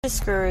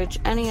Discourage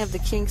any of the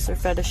kinks or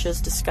fetishes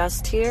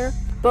discussed here,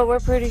 but we're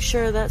pretty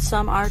sure that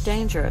some are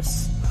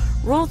dangerous.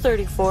 Rule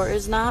 34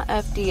 is not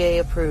FDA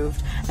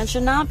approved and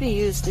should not be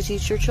used to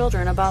teach your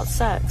children about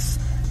sex.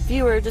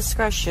 Viewer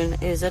discretion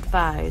is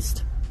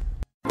advised.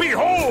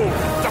 Behold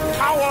the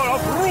power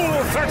of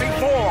Rule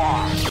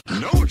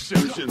 34! No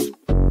exceptions.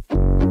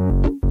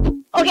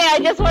 Okay, I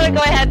just want to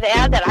go ahead and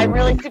add that I'm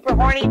really super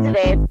horny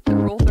today.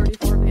 Rule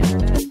 34 of the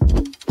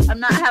internet.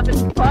 I'm not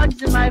having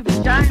bugs in my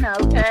vagina,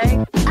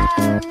 okay?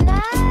 Oh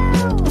no!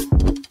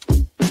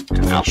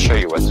 And I'll show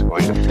you what's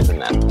going to fit in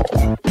that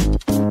hole.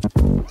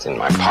 It's in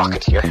my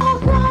pocket here.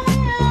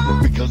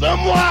 Because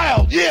I'm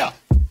wild, yeah!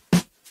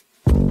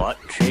 Butt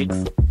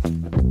cheeks.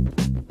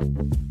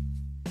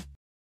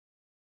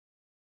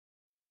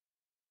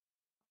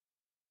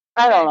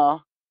 I don't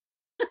know.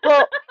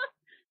 Well,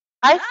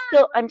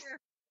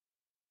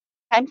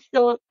 I'm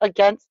still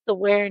against the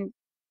wearing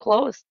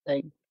clothes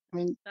thing. I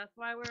mean, That's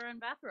why we're in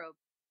bathrobe.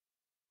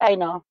 I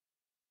know.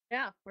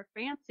 Yeah, we're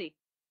fancy.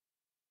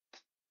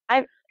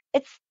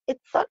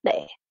 It's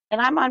Sunday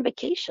and I'm on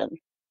vacation.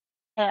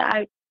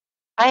 And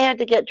I had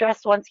to get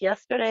dressed once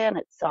yesterday and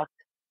it sucked.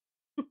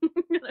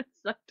 That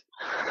sucked.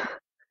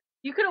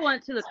 You could have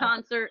went to the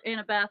concert in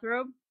a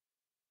bathrobe.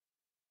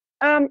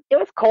 It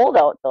was cold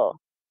out though.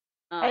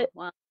 Oh,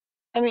 well,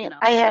 I mean, know.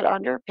 I had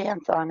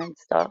underpants on and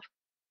stuff.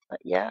 But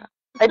yeah.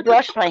 I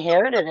brushed my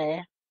hair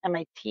today and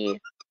my teeth.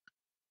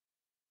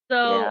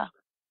 So, Yeah.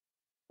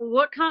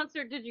 what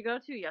concert did you go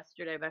to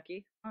yesterday,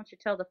 Becky? Why don't you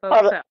tell the folks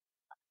Puddle- that?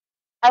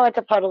 I went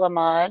to Puddle of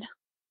Mud.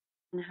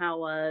 And how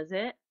was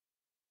it?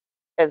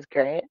 It was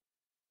great. It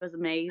was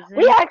amazing.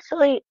 We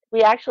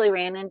actually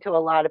ran into a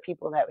lot of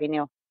people that we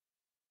knew.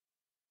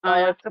 Oh,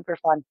 yeah? It was super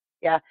fun.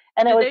 Yeah.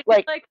 And it Did was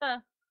they like,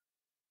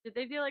 did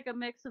they do like a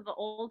mix of the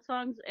old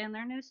songs and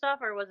their new stuff,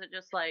 or was it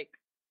just like?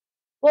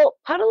 well,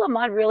 Puddle of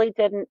Mud really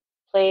didn't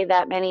play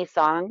that many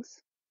songs.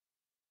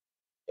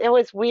 It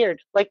was weird.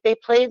 Like they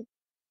played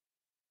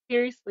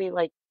seriously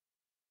like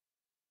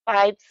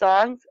 5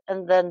 songs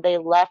and then they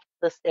left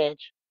the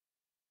stage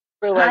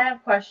for I like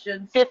have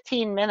questions.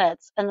 15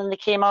 minutes and then they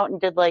came out and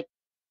did like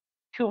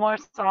 2 more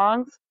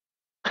songs.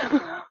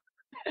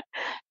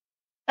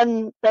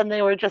 And then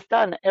they were just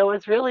done. It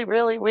was really,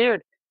 really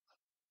weird.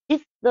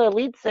 The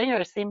lead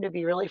singer seemed to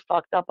be really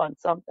fucked up on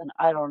something.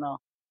 I don't know.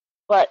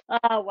 But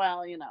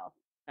Well,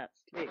 that's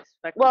to be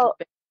expected. Well-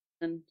 with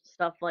bands and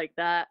stuff like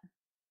that.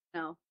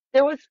 No.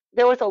 there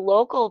was a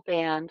local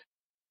band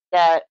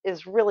that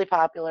is really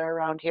popular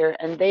around here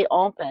and they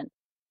opened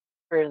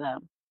for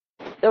them.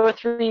 There were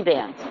 3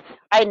 bands.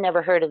 I'd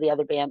never heard of the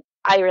other band.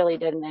 I really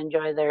didn't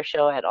enjoy their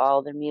show at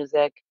all, the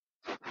music.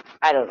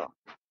 I don't know.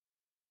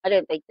 I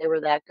didn't think they were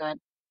that good.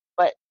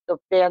 But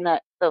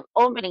the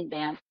opening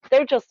band,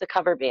 they're just a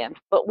cover band,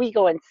 but we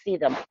go and see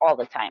them all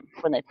the time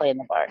when they play in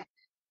the bar.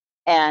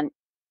 And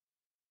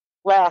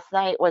last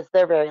night was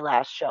their very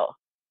last show.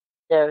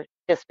 They're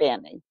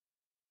disbanding.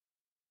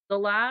 The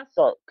last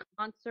So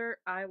concert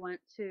I went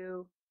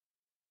to,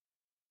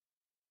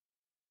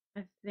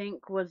 I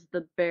think, was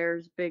the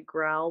Bears Big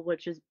Growl,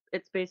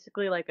 it's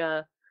basically like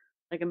a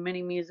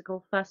mini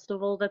musical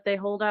festival that they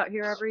hold out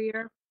here every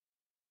year.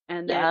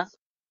 And Yeah.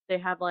 they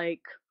have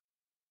like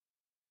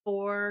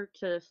 4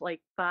 to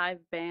like 5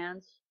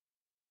 bands,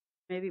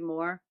 maybe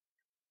more.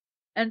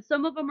 And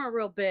some of them are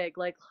real big.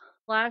 Like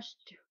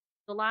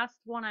the last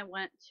one I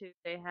went to,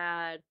 they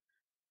had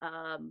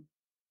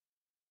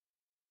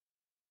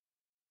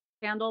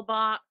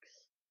Candlebox,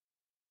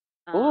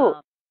 Ooh.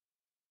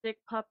 Sick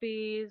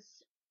Puppies,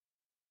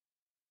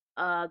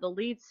 the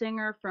lead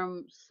singer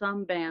from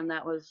some band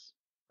that was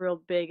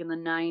real big in the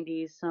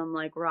 90s, some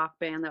like rock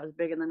band that was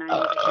big in the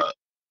 90s.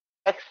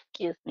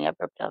 Excuse me, I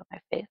burped out of my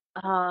face.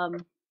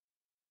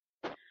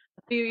 A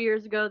few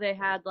years ago they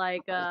had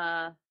like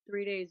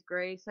 3 Days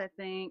Grace, I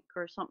think,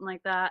 or something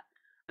like that.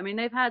 I mean,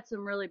 they've had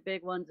some really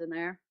big ones in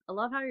there. I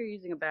love how you're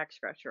using a back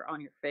scratcher on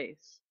your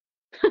face.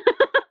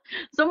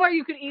 Somewhere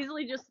you could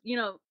easily just,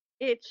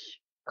 itch,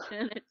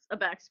 and it's a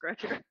back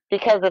scratcher.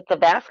 Because it's a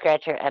back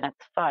scratcher and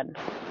it's fun.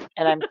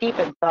 And I'm deep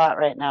in thought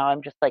right now.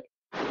 I'm just like,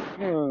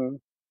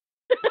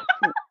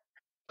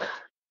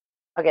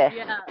 Okay.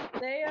 Yeah,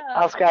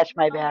 I'll scratch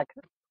my back.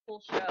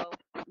 Cool show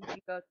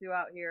you go through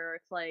out here.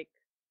 It's like,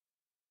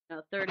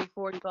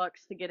 $30-$40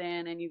 to get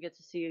in, and you get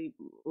to see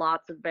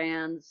lots of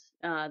bands.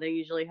 They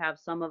usually have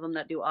some of them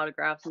that do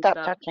autographs and Stop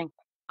stuff. touching.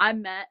 I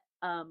met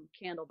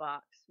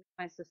Candlebox.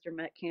 My sister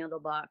met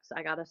Candlebox.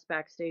 I got us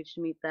backstage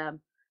to meet them.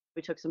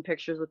 We took some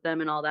pictures with them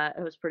and all that.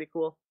 It was pretty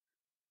cool.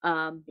 You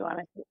want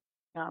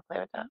to play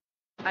with that?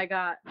 I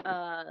got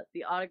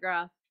the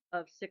autograph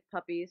of Sick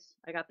Puppies.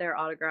 I got their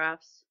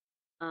autographs.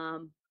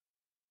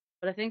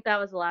 But I think that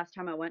was the last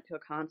time I went to a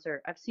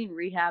concert. I've seen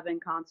Rehab in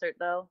concert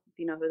though. If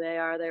you know who they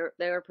are,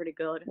 they were pretty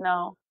good.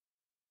 No.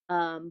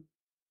 You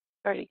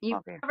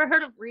ever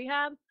heard of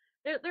Rehab?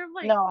 They're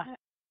like, No.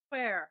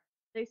 where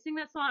they sing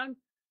that song,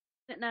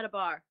 sitting at a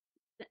bar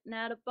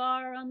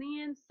on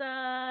the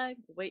inside,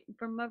 waiting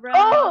for my ride.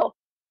 Oh,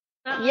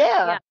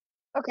 yeah.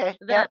 Okay.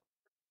 That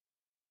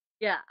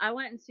Yeah, I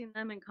went and seen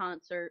them in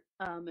concert.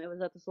 It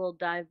was at this little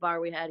dive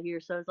bar we had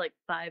here, so it was like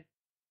 5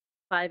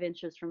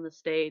 inches from the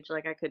stage.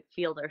 Like I could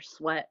feel their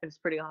sweat. It was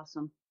pretty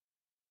awesome.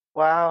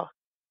 Wow.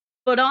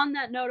 But on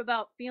that note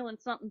about feeling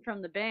something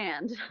from the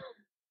band, did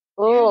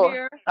you Ooh,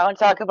 hear? I want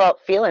to talk about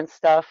feeling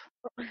stuff.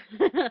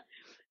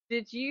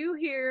 Did you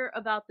hear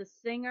about the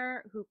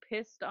singer who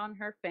pissed on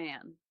her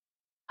fan?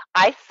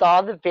 I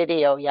saw the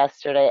video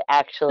yesterday,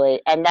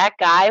 actually, and that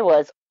guy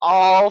was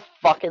all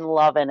fucking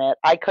loving it.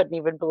 I couldn't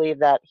even believe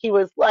that. He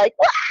was like,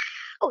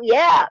 wow,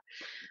 yeah.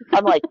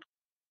 I'm like,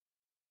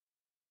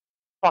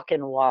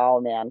 fucking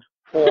wow, man.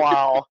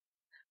 Wow.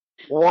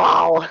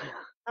 Wow.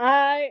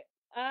 I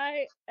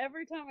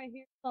every time I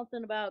hear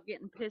something about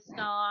getting pissed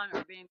on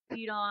or being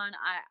peed on,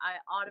 I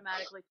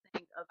automatically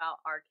think about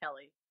R.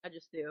 Kelly. I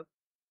just do.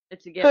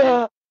 It's a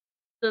given.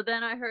 So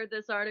then I heard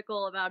this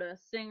article about a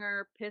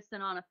singer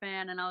pissing on a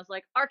fan, and I was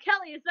like, R.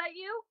 Kelly, is that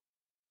you?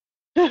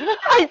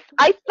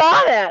 I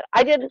saw that.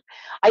 I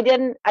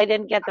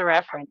didn't get the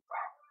reference.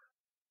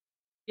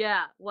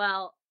 Yeah,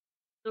 well,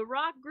 the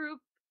rock group,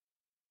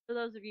 for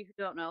those of you who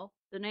don't know,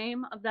 the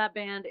name of that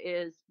band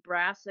is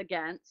Brass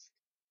Against,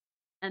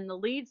 and the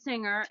lead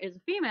singer is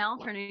a female.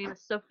 Her name is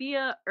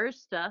Sophia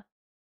Ersta.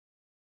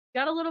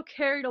 Got a little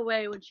carried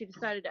away when she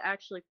decided to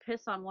actually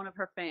piss on one of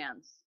her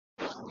fans.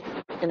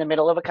 In the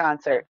middle of a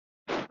concert.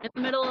 In the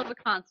middle of a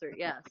concert,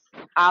 yes.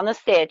 On the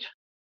stage.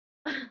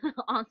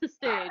 On the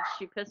stage,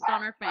 she pissed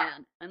on her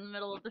fan in the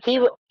middle of the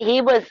show.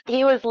 He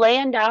was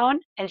laying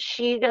down and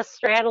she just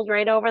straddled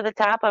right over the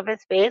top of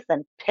his face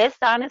and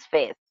pissed on his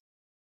face.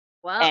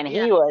 Well, and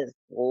yeah. he was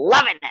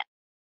loving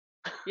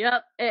it.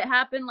 Yep, it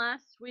happened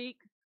last week.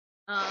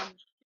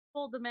 She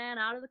pulled the man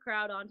out of the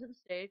crowd onto the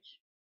stage,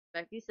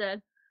 Becky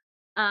said,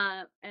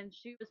 and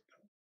she was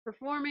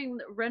performing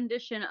the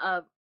rendition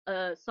of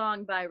a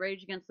song by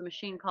Rage Against the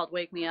Machine called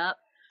 "Wake Me Up."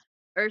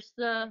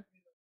 Ursa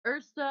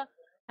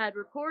had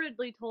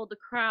reportedly told the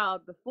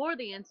crowd before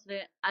the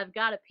incident, "I've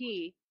got to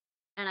pee,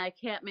 and I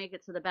can't make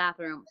it to the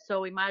bathroom, so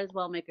we might as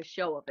well make a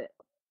show of it."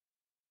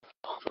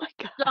 Oh my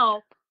God.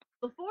 So,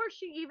 before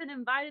she even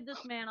invited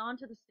this man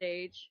onto the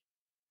stage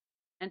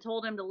and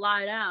told him to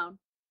lie down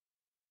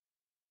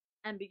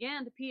and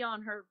began to pee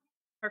on her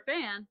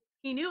fan,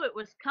 he knew it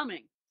was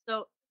coming.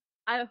 So,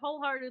 I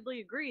wholeheartedly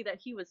agree that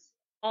he was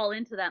all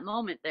into that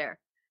moment there.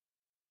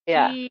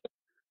 Yeah.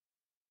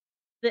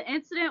 The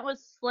incident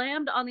was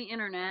slammed on the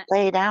internet.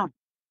 Lay down.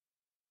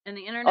 And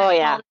the internet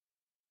called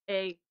it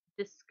a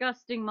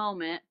disgusting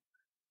moment.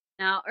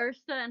 Now,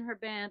 Ursta and her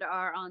band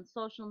are on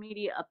social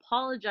media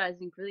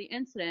apologizing for the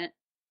incident,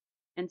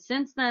 and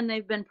since then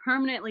they've been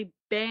permanently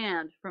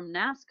banned from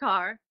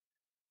NASCAR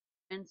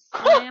and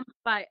slammed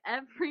by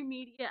every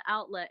media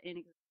outlet in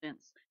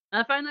existence.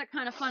 And I find that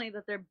kind of funny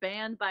that they're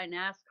banned by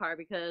NASCAR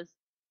because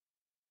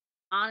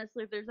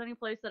honestly, if there's any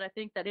place that I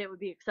think that it would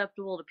be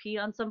acceptable to pee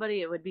on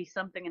somebody, it would be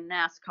something in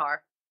NASCAR.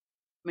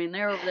 I mean,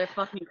 they're over there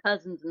fucking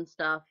cousins and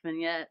stuff,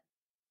 and yet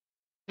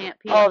can't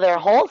pee. Oh, they're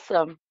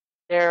wholesome.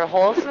 They're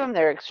wholesome.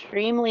 They're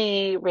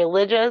extremely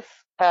religious.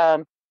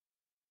 Oh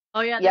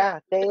yeah, yeah,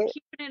 they're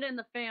keeping it in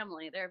the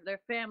family.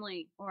 They're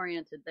family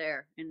oriented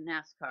there in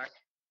NASCAR.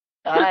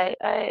 I'm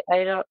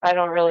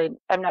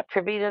not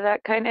privy to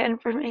that kind of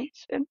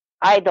information.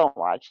 I don't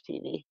watch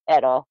TV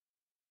at all.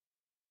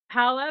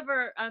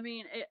 However, I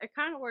mean, it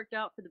kind of worked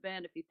out for the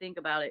band if you think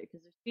about it,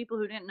 because there's people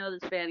who didn't know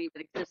this band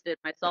even existed,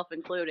 myself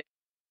included,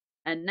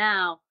 and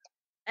now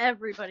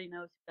everybody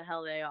knows who the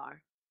hell they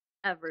are.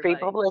 Everybody.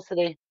 Free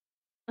publicity.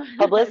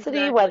 Publicity,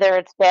 exactly. Whether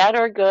it's bad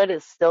or good,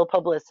 is still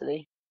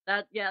publicity.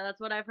 That's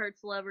what I've heard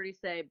celebrities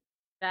say.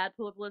 Bad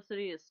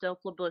publicity is still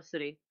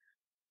publicity.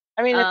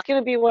 I mean, it's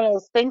going to be one of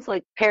those things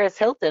like Paris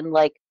Hilton,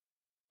 like,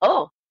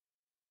 oh,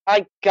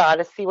 I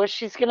gotta see what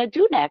she's going to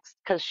do next,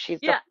 because she's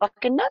a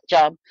fucking nut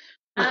job.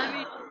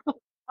 I mean,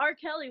 R.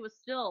 Kelly was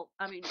still,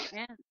 I mean,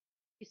 man,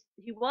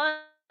 he was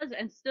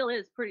and still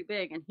is pretty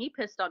big, and he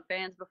pissed on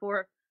fans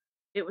before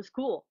it was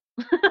cool.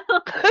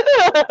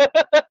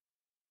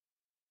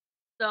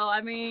 So,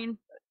 I mean,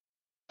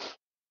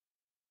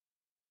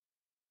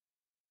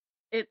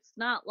 it's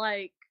not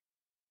like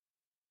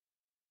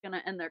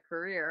gonna end their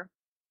career,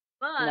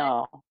 but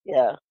no,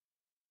 yeah,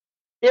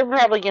 they're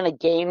probably gonna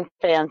gain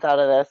fans out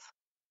of this.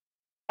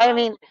 I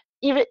mean,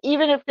 even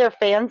if they're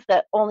fans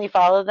that only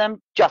follow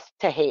them just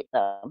to hate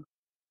them,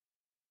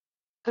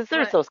 because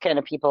there's those kind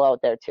of people out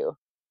there too.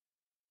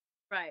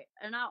 Right,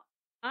 and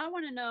I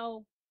want to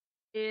know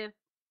if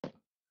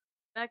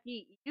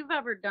Becky, you've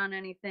ever done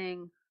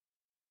anything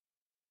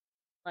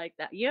like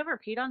that? You ever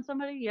peed on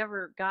somebody? You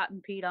ever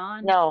gotten peed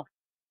on? No.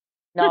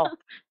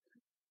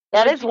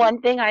 That is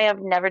one thing I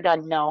have never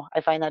done. No, I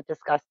find that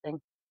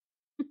disgusting.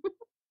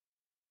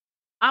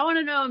 I want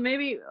to know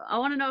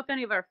if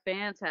any of our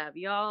fans have.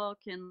 Y'all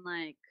can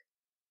like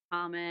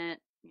comment,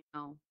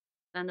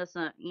 send us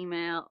an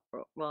email,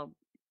 or, well,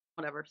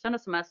 whatever. Send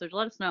us a message.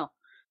 Let us know. Is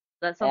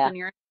that something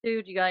you're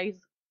into? Do you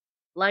guys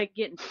like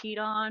getting peed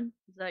on?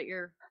 Is that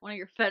one of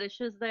your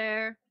fetishes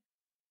there?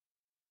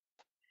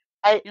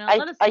 I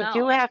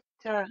do have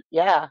to.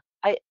 Yeah,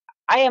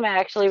 I am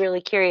actually really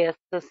curious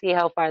to see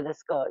how far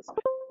this goes.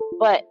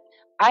 But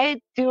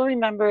I do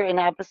remember an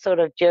episode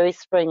of Jerry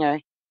Springer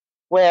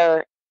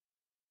where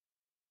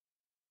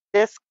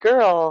this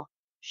girl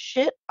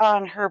shit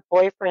on her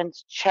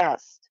boyfriend's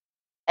chest,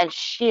 and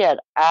she had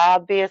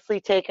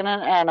obviously taken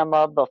an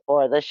enema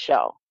before the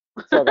show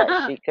so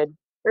that she could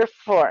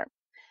perform.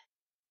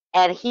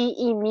 And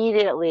he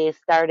immediately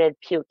started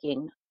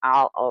puking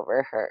all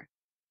over her.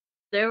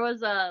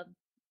 There's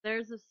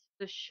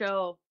this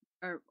show,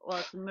 or well,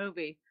 it's a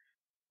movie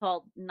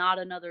called Not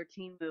Another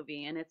Teen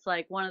Movie, and it's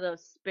like one of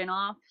those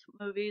spin-off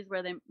movies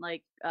where they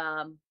like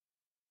Yeah,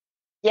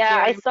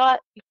 I Scary saw it.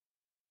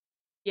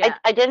 yeah.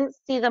 I didn't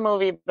see the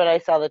movie, but I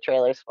saw the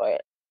trailers for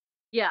it.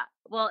 Yeah.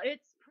 Well,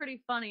 it's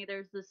pretty funny.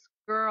 There's this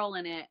girl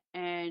in it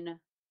and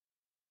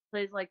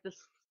plays like the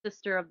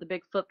sister of the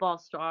big football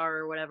star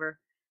or whatever,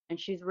 and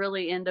she's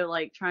really into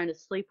like trying to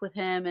sleep with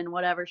him and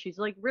whatever. She's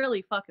like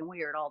really fucking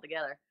weird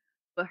altogether.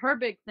 But her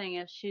big thing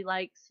is she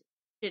likes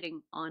shitting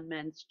on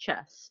men's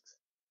chests.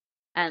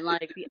 And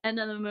like the end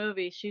of the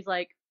movie, she's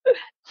like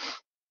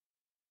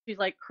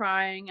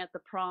crying at the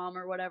prom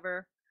or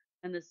whatever,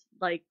 and this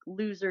like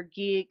loser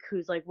geek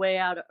who's like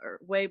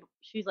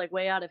she's like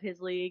way out of his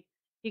league.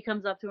 He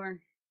comes up to her and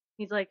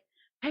he's like,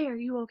 "Hey, are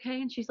you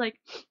okay?" And she's like,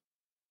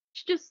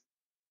 "It's just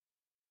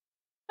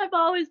I've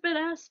always been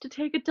asked to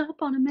take a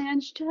dump on a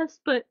man's chest,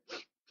 but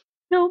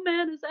no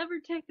man has ever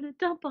taken a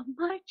dump on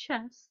my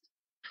chest."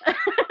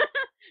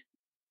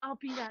 I'll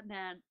be that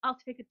man. I'll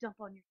take a dump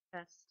on your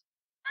chest.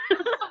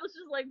 I was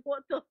just like,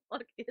 what the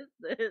fuck is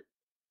this?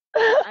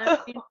 I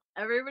mean,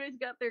 everybody's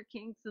got their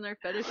kinks and their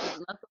fetishes,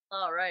 and that's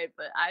all right,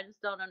 but I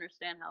just don't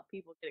understand how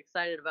people get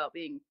excited about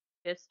being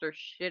pissed or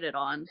shitted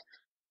on.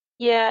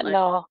 Yeah, Like,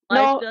 no.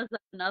 life does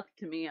that enough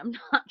to me. I'm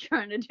not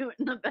trying to do it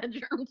in the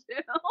bedroom,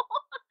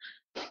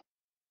 too.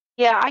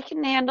 Yeah, I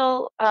can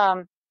handle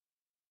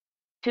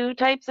two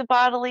types of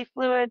bodily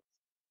fluids,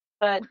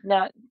 but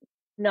not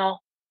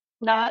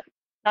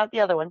the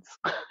other ones.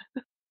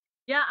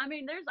 Yeah, I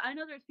mean, I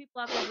know there's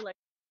people out there who like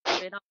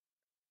spit on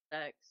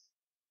sex.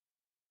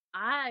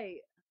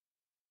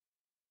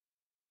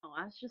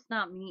 That's just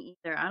not me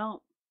either.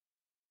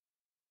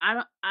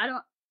 I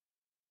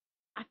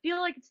feel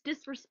like it's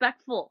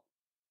disrespectful.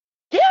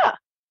 Yeah,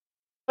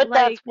 but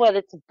Like, that's what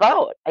it's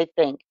about, I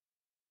think.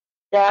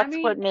 That's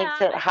mean, what makes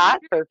yeah, it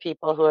hot for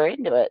people who are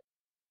into it.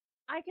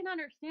 I can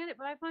understand it,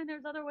 but I find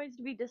there's other ways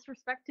to be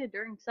disrespected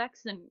during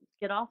sex and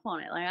get off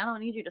on it. Like, I don't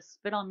need you to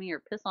spit on me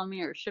or piss on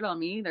me or shit on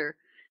me either.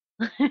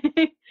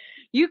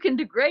 You can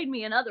degrade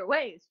me in other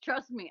ways.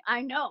 Trust me.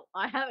 I know.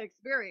 I have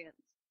experience.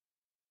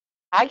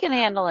 I can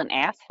handle an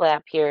ass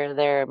slap here or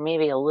there,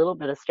 maybe a little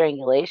bit of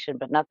strangulation,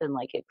 but nothing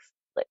like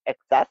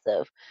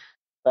excessive.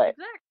 But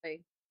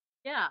Exactly.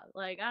 Yeah.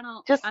 Like,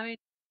 just I mean,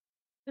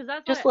 because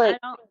that's just what I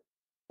like don't,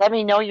 let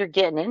me know you're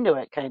getting into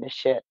it kind of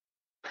shit.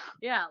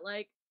 yeah,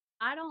 like,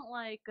 I don't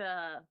like,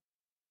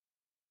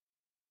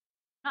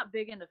 not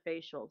big into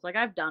facials. Like,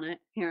 I've done it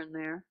here and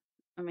there.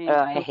 I mean,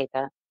 I hate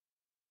that.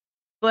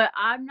 but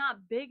I'm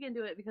not big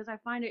into it because I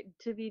find it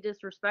to be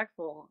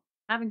disrespectful.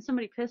 Having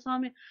somebody piss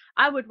on me,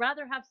 I would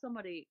rather have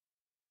somebody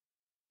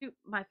shoot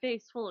my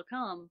face full of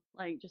cum,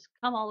 like just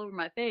cum all over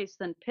my face,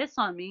 than piss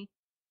on me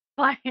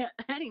by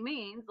any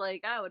means.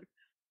 Like, I would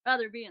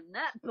rather be in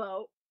that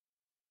boat,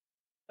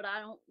 but I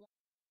don't want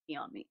pee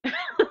on me.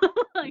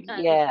 Like,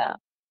 Yeah.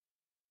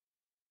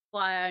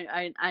 why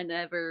I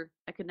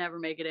could never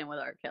make it in with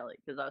R. Kelly,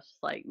 because I was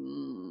just like,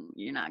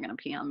 you're not gonna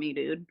pee on me,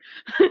 dude.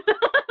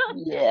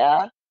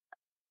 Yeah.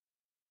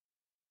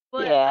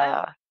 But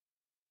Yeah.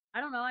 I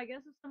don't know. I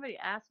guess if somebody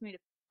asked me to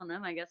piss on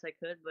them, I guess I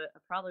could, but I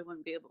probably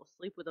wouldn't be able to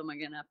sleep with them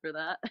again after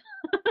that.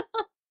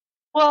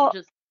 Well,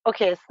 Just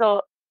okay,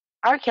 so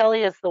R.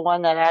 Kelly is the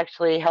one that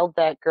actually held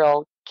that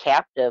girl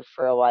captive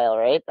for a while,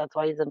 right? That's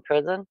why he's in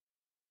prison.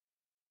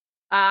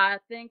 I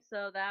think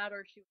so, that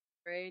or she was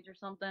underage or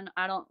something.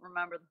 I don't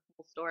remember the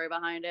full story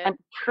behind it. I'm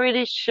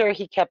pretty sure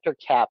he kept her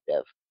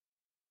captive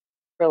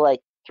for like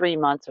 3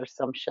 months or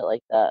some shit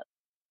like that.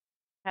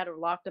 Had her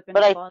locked up in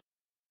But a closet.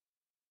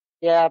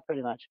 yeah,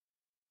 pretty much.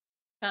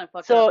 Kind of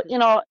fucked So, up. you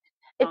know,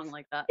 Song it's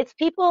like that. it's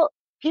people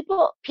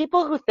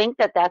who think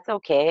that that's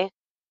okay,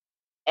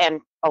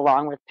 and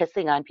along with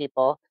pissing on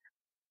people,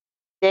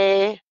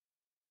 they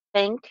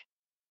think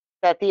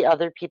that the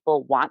other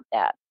people want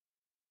that.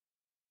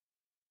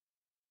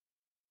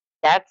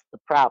 That's the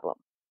problem.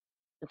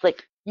 It's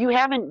like you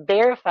haven't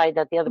verified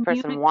that the other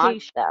person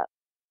wants Communication. that.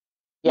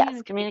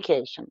 Yes,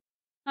 communication.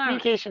 All right.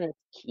 Communication is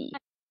key.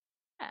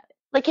 Got it.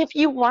 Like if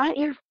you want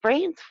your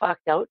brains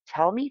fucked out,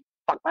 tell me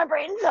fuck my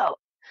brains out.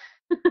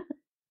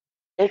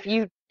 If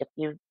you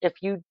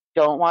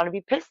don't want to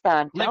be pissed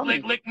on, tell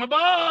me. Lick my Please don't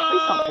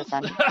balls. piss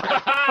on me. Or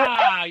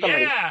ask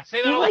somebody, Yeah,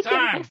 say that you all like the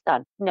getting time. pissed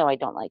on? No, I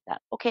don't like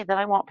that. Okay, then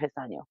I won't piss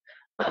on you.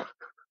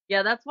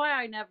 Yeah, that's why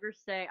I never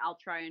say I'll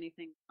try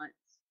anything once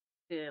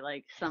to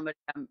like somebody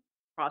I'm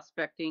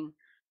prospecting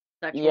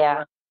sexual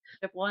Yeah.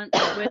 relationship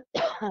once with,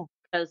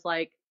 because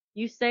like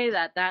you say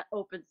that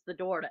opens the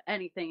door to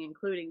anything,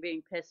 including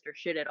being pissed or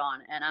shitted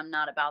on, and I'm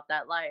not about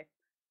that life.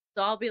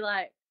 So I'll be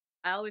like,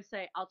 I always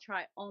say I'll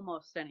try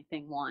almost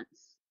anything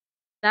once.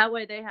 That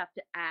way they have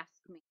to ask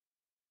me,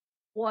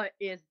 what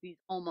is these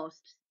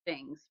almost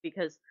things?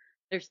 Because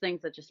there's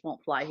things that just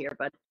won't fly here,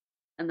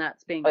 and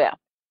that's being Oh yeah.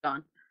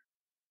 done.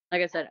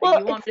 Like I said, Well,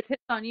 you want me to piss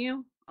on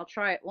you? I'll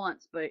try it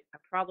once, but I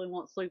probably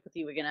won't sleep with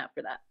you again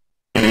after that.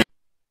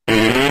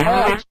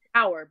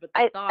 Shower, but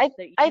the thought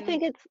that I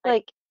think it's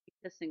like,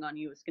 pissing on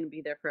you is going to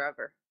be there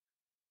forever.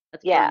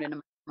 That's yeah. burned into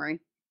my memory.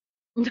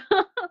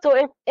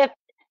 So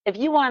if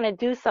you want to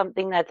do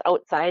something that's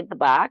outside the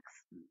box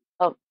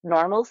of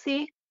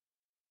normalcy,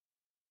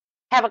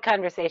 have a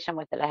conversation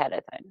with it ahead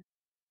of time.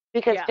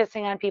 Because Yeah.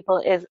 pissing on people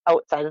is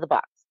outside of the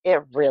box.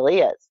 It really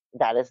is.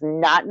 That is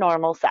not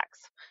normal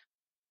sex.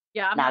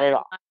 Yeah, I'm not at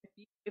all.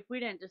 If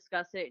we didn't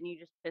discuss it and you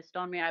just pissed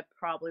on me, I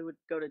probably would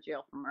go to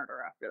jail for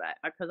murder after that,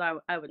 because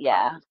I would.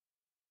 Yeah.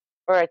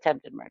 Or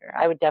attempted murder.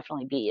 I would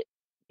definitely beat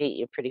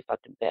you pretty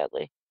fucking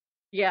badly.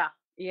 Yeah,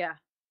 yeah.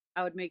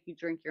 I would make you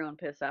drink your own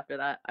piss after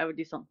that. I would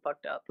do something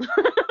fucked up.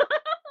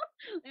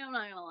 I'm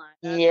not gonna lie.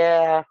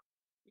 Yeah.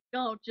 You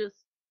don't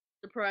just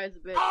surprise a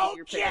bitch with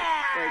your piss.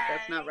 Like,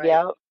 that's not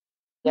right.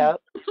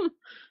 Yep.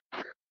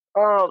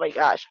 Oh my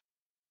gosh.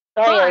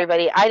 Sorry,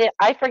 everybody.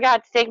 I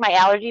forgot to take my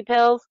allergy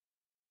pills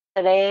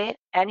today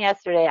and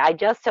yesterday. I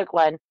just took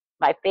one.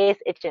 My face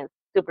itches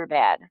super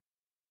bad.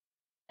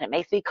 And it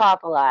makes me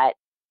cough a lot.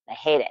 I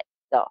hate it.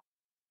 So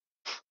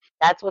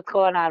that's what's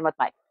going on with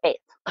my face.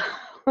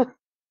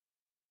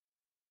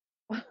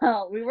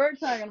 Well, we were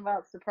talking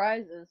about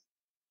surprises.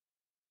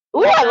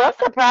 Ooh, I love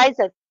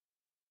surprises.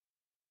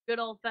 Good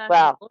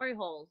old-fashioned glory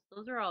holes.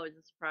 Those are always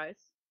a surprise.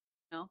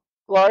 No?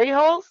 Glory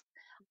holes?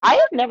 I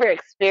have never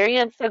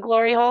experienced a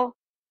glory hole.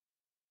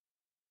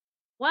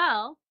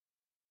 Well,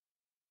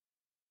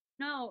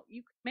 no,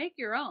 you can make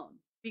your own,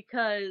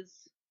 because,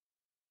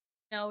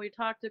 we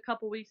talked a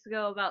couple weeks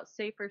ago about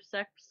safer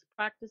sex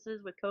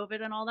practices with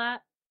COVID and all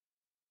that.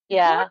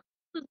 Yeah.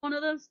 This is one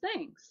of those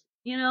things,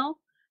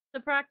 to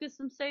practice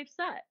some safe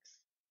sex.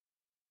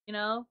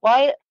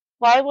 Why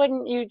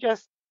wouldn't you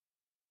just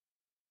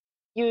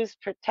use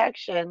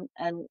protection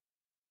and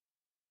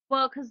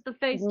because the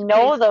face-to-face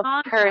know the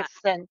contact.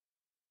 person?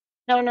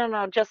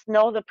 No, just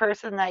know the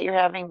person that you're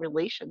having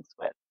relations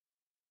with.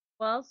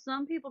 Well,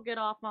 some people get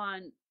off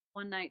on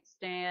one-night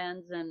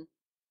stands and,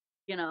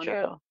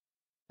 True.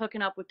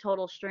 hooking up with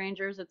total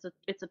strangers.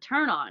 It's a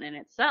turn on in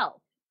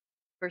itself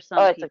for some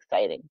Oh, it's people.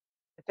 exciting.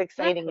 It's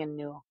exciting and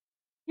new.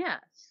 Yeah.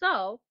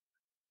 So,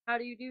 how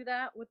do you do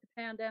that with the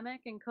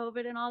pandemic and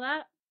COVID and all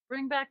that?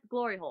 Bring back the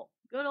glory hole.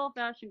 Good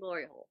old-fashioned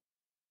glory hole.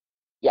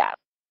 Yeah.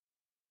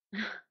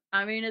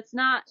 I mean, it's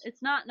not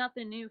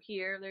nothing new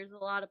here. There's a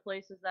lot of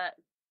places that,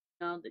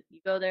 that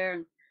you go there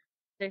and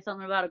say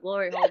something about a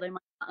glory hole, they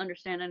might not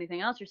understand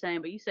anything else you're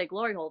saying, but you say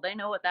glory hole, they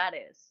know what that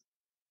is.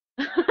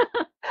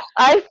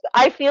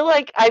 I feel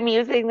like I'm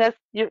using this.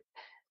 You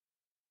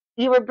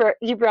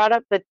brought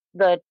up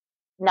the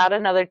not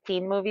another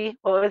teen movie.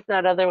 What was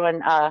that other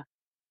one? I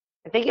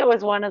think it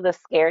was one of the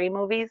scary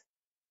movies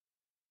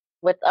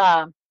with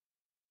the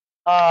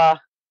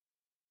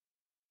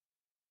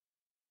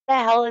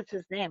hell is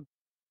his name?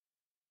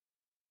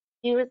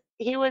 He was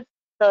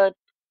the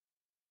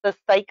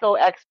psycho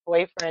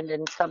ex-boyfriend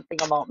in Something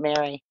About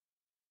Mary.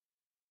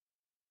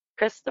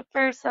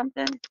 Christopher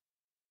something?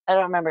 I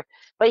don't remember.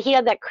 But he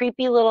had that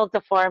creepy little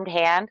deformed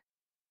hand,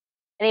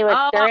 and he was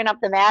stirring up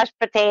the mashed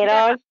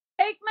potatoes.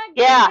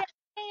 Yeah. Take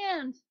my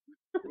hand.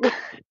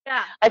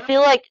 Yeah. I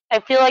feel like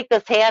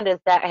this hand is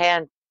that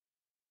hand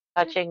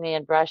touching me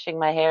and brushing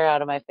my hair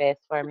out of my face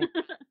for me.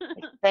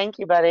 Thank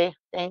you, buddy.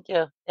 Thank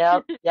you.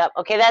 Yep.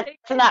 Okay, that's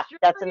enough.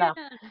 That's enough.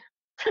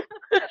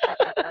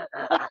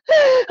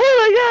 Oh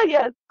my God,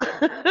 yes.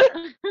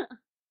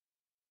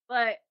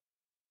 But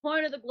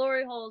point of the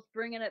glory holes,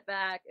 bringing it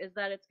back, is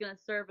that it's going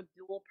to serve a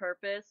dual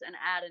purpose and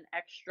add an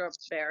extra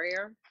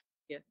barrier.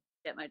 You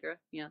get my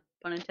drift? Yeah,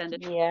 pun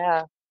intended.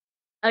 Yeah.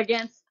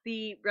 Against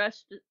the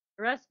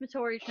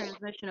respiratory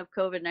transmission of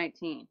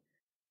COVID-19.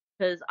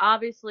 Because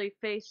obviously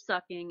face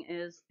sucking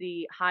is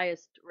the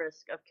highest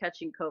risk of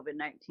catching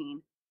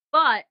COVID-19.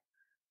 But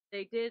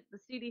the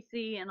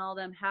CDC and all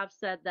them have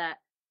said that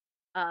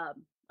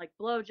like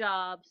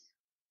blowjobs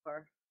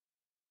or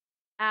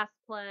ass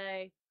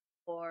play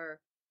or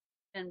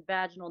and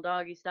vaginal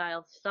doggy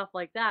style stuff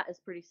like that is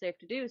pretty safe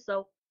to do.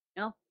 So,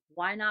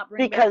 why not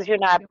bring because you're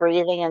not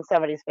breathing in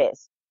somebody's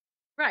face.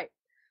 Right.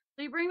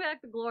 So you bring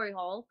back the glory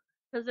hole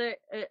because it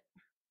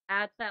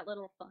adds that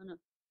little fun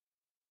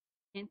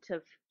hint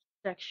of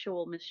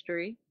sexual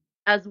mystery,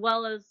 as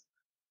well as,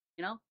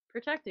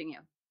 protecting you.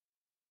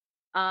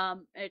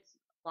 It's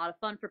a lot of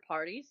fun for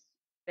parties,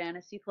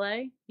 fantasy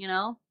play,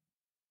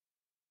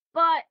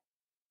 but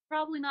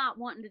probably not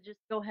wanting to just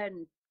go ahead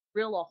and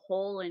drill a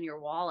hole in your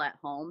wall at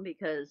home,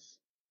 because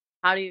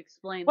how do you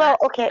explain that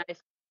to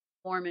nice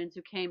Mormons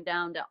who came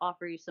down to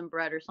offer you some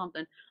bread or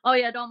something? Oh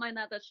yeah, don't mind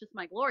that. That's just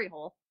my glory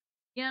hole,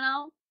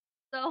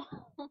 So.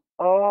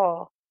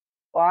 Oh,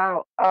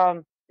 wow.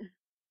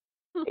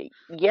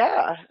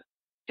 Yeah.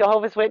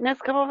 Jehovah's Witness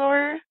come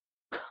over?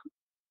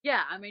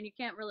 Yeah, I mean, you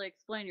can't really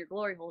explain your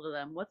glory hole to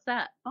them. What's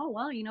that? Oh,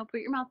 well, put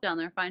your mouth down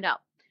there and find out.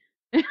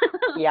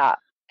 Yeah,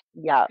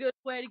 yeah. Good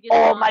way to get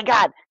them Oh on, my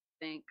God.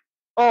 I think.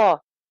 Oh,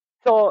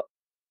 so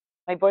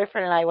my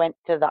boyfriend and I went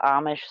to the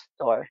Amish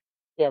store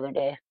the other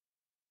day.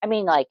 I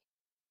mean, like,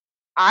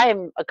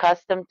 I'm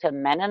accustomed to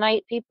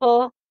Mennonite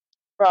people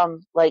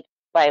from like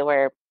by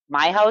where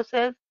my house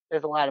is.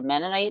 There's a lot of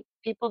Mennonite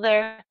people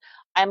there.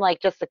 I'm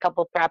like just a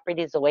couple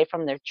properties away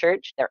from their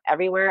church. They're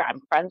everywhere. I'm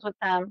friends with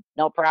them,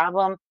 no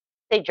problem.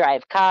 They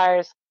drive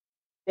cars,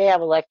 they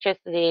have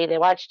electricity, they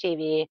watch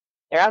TV,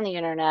 they're on the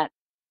internet.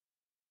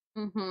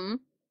 Mm-hmm.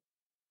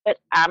 But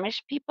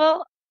Amish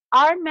people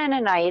are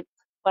Mennonites,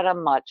 but a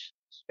much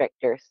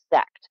stricter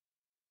sect.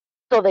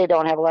 So they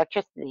don't have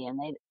electricity and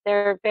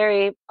they're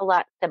very a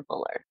lot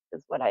simpler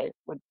is what I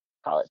would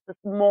call it. It's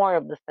more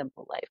of the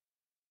simple life.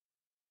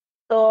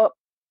 So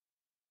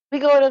we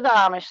go to the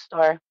Amish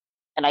store,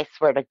 and I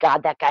swear to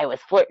God, that guy was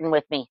flirting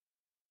with me.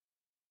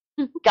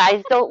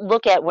 Guys don't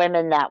look at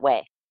women that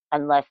way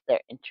unless they're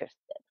interested.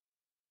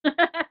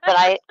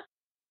 But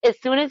as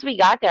soon as we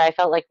got there, I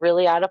felt like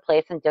really out of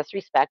place and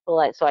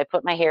disrespectful. So I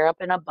put my hair up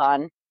in a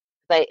bun.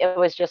 It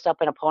was just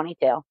up in a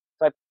ponytail.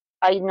 So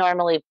I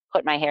normally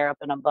put my hair up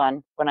in a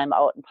bun when I'm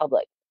out in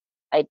public.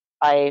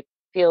 I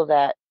feel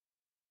that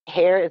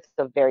hair is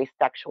a very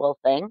sexual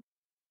thing,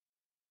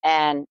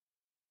 and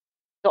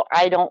so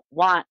I don't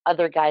want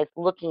other guys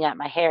looking at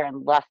my hair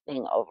and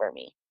lusting over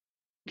me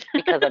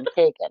because I'm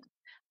taken.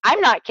 I'm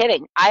not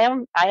kidding. I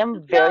am No,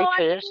 very I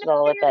traditional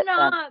know with you're that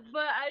sense. not,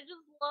 but I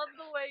just love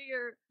the way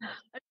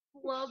I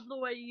just love the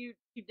way you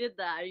did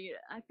that.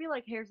 I feel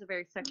like hair's a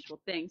very sexual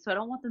thing, so I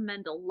don't want the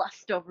men to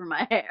lust over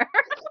my hair.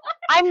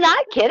 I'm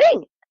not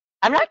kidding.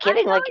 I'm not I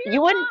kidding. know Like you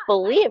you're wouldn't not. I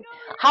believe know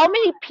you're how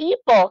many not.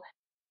 people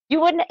you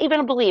wouldn't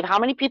even believe how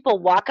many people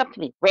walk up to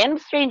me, random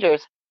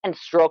strangers, and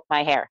stroke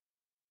my hair.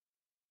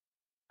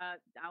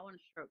 I want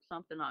to stroke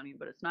something on you,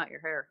 but it's not your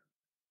hair.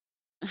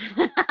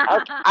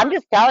 Okay, I'm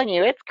just telling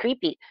you, it's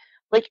creepy.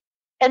 Like,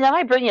 and then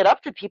I bring it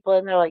up to people,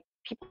 and they're like,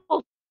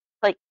 people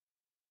like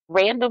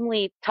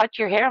randomly touch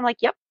your hair. I'm like,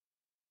 yep.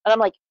 And I'm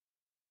like,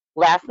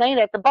 last night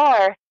at the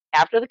bar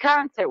after the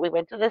concert, we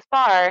went to this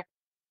bar,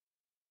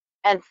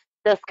 and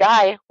this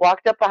guy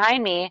walked up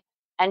behind me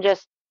and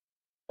just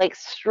like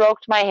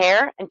stroked my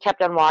hair and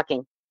kept on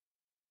walking.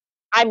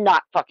 I'm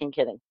not fucking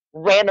kidding.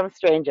 Random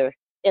stranger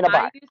in a I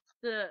bar. used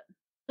to.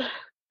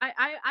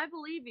 I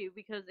believe you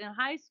because in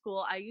high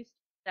school I used to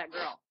be that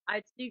girl.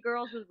 I'd see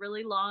girls with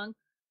really long,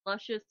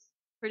 luscious,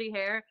 pretty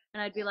hair,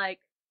 and I'd be like,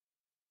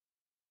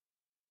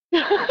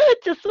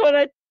 Just want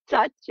to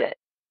touch it.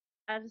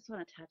 I just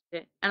want to touch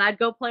it. And I'd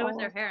go play with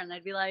their Oh, hair, and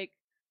they'd be like,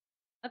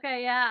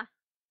 okay, yeah.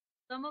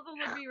 Some of them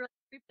would be really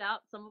creeped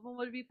out. Some of them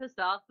would be pissed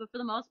off. But for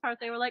the most part,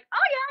 they were like, oh,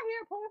 yeah,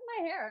 here, play with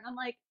my hair. And I'm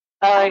like,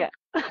 oh oh, yeah.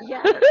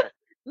 yes,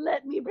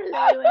 let me play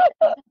with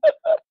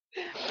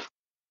it.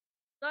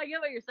 So I get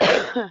what you're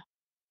saying.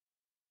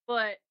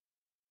 But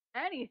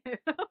anywho,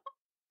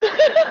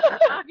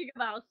 talking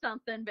about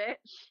something, bitch.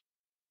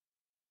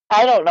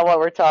 I don't know what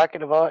we're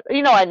talking about.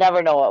 I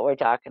never know what we're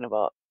talking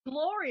about.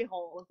 Glory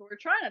holes. We're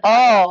trying to talk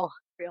about Oh,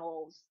 glory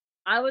holes.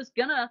 I was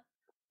going to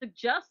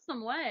suggest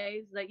some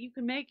ways that you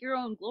can make your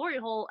own glory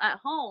hole at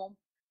home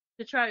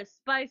to try to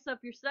spice up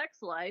your sex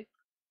life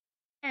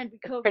and be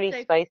it's COVID pretty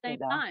safe at the spicy same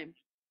though. time.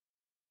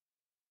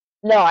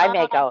 No, I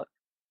make Uh, out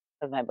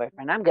with my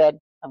boyfriend. I'm good.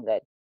 I'm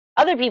good.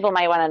 Other people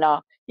might want to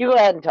know. You go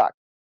ahead and talk.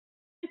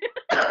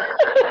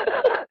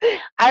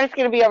 I'm just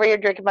gonna be over here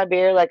drinking my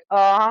beer, like,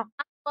 love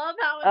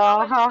how it's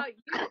always huh. about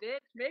you, bitch.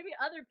 Maybe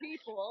other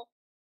people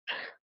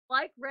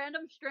like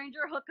random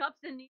stranger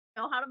hookups and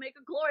know how to make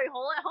a glory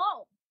hole at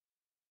home.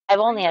 I've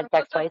only Brings had a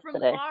sex hookup twice from the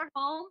today. bar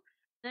home.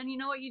 Then you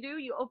know what you do?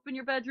 You open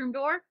your bedroom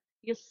door,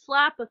 you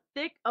slap a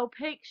thick,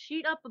 opaque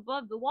sheet up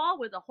above the wall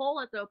with a hole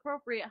at the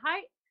appropriate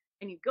height,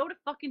 and you go to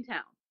fucking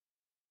town.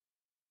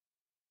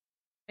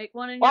 Make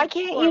one in your Why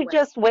can't you doorway.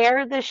 just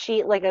wear the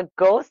sheet like a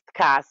ghost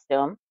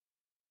costume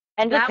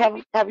and just That would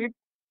be have your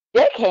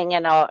dick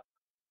hanging out?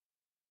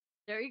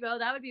 there you go.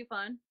 That would be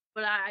fun.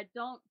 But I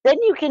don't.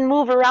 Then you can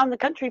move around the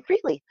country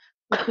freely.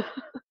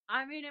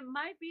 I mean, it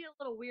might be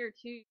a little weird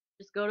too.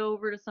 Just go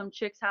over to some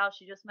chick's house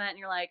you just met, and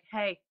you're like,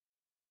 "Hey,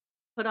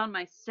 put on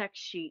my sex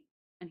sheet,"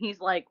 and he's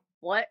like,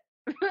 "What?"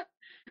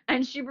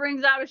 And she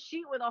brings out a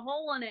sheet with a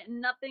hole in it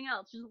and nothing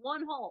else, just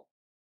one hole.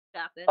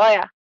 Happen. Oh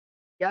yeah.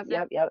 Yep, Sex.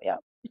 yep, yep, yep.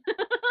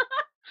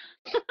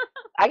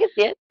 I can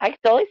see it. I can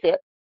totally see it.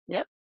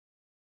 Yep.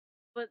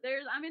 But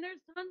there's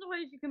tons of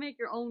ways you can make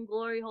your own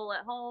glory hole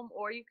at home,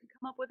 or you can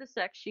come up with a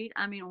sex sheet.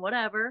 I mean,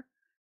 whatever.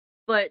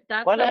 But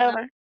that's something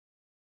Whatever.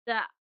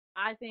 that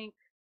I think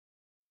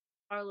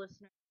our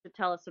listeners should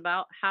tell us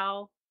about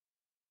how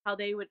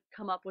they would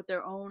come up with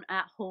their own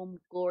at-home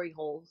glory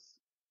holes.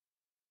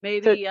 To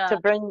Maybe, to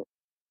bring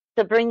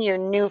to bring your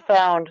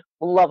newfound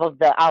love of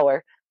the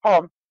hour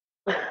home.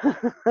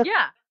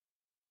 yeah.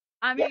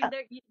 I mean, Yeah.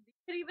 you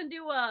could even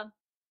do a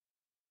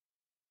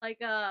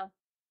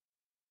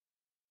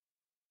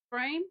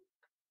frame,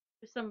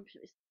 some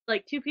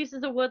like two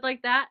pieces of wood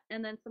like that,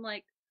 and then some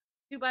like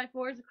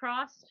 2x4s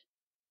across,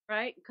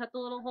 right? Cut the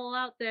little hole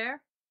out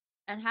there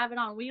and have it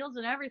on wheels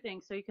and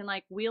everything so you can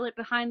like wheel it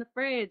behind the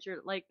fridge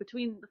or like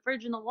between the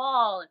fridge and the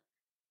wall and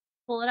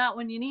pull it out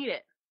when you need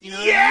it. You know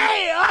what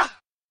I mean?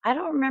 I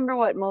don't remember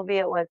what movie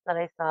it was that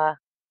I saw. I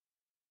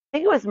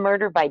think it was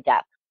Murder by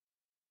Death.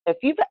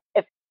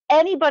 If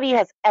anybody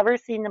has ever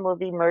seen the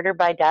movie Murder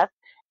by Death,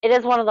 it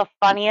is one of the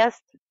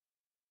funniest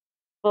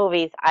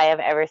movies I have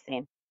ever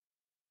seen.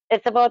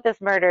 It's about this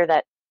murder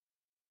that,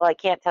 well, I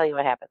can't tell you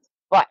what happens,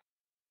 but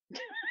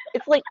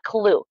it's like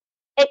Clue.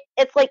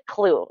 It's like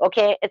Clue,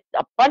 okay? It's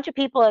a bunch of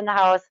people in the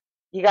house.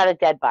 You got a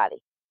dead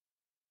body.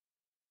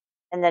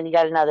 And then you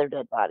got another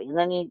dead body. And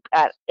then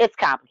it's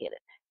complicated.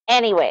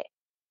 Anyway,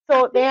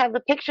 so they have the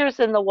pictures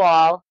in the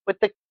wall with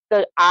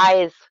the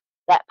eyes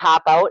that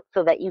pop out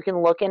so that you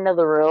can look into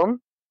the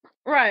room.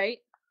 Right.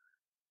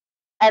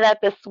 And at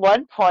this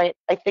one point,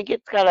 I think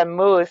it's got a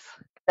moose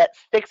that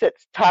sticks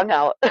its tongue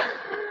out.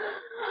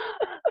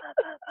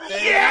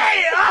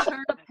 Yeah!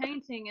 Turn a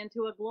painting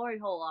into a glory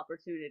hole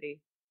opportunity.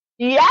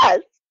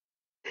 Yes!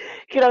 You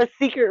can have a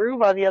secret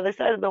room on the other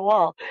side of the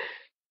wall.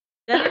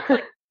 Then it's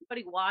like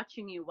somebody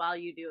watching you while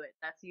you do it.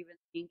 That's even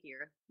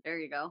stinkier. There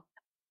you go.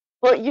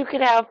 Well, you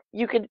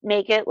could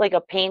make it like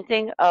a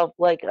painting of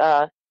like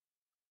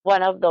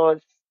one of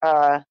those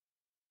Da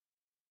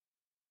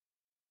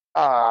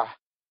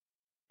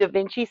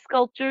Vinci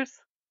sculptures.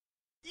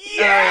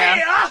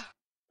 Yeah!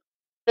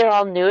 They're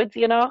all nudes,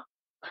 you know?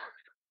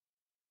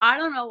 I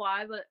don't know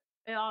why, but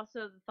it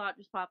also, the thought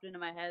just popped into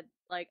my head.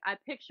 Like, I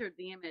pictured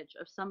the image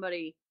of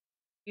somebody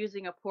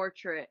using a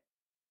portrait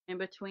in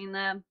between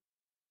them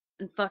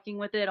and fucking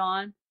with it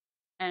on.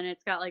 And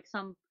it's got like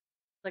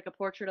like a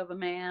portrait of a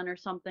man or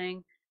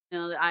something. You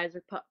know, the eyes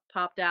are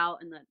popped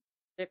out and the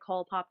dick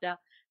hole popped out.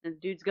 And the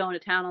dude's going to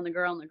town on the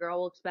girl, and the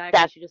girl looks back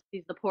and she just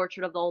sees the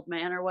portrait of the old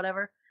man or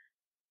whatever.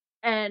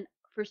 And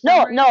for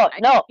some reason, no,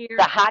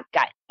 the hot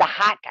guy,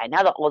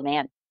 not the old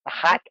man, the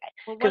hot guy.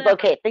 Because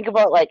okay, think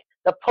about like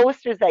the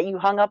posters that you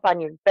hung up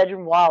on your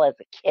bedroom wall as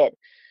a kid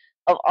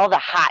of all the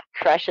hot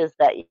crushes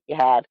that you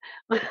had.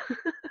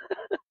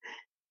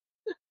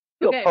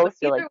 Okay, a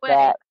poster either like way,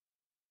 that.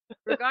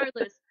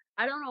 Regardless,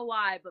 I don't know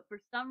why, but for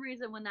some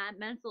reason, when that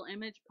mental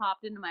image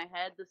popped into my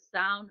head, the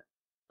song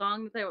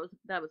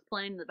that was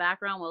playing in the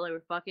background while they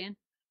were fucking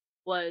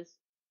was,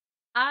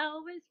 "I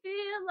always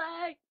feel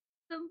like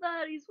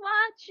somebody's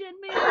watching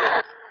me."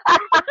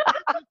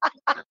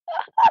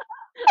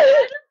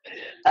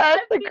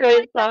 That's a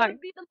great song. That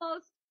would be the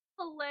most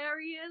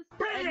hilarious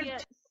and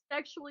yet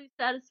sexually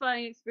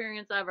satisfying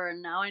experience ever,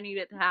 and now I need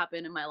it to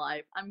happen in my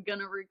life. I'm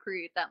gonna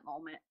recreate that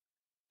moment.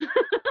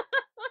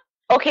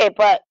 Okay,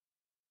 but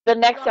the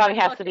next song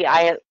has to be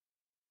Eye of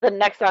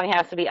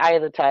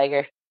the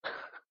Tiger.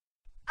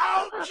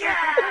 Okay!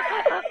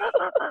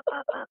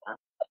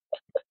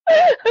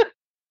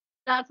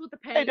 That's what the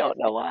painting I don't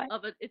know why.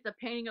 It's a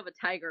painting of a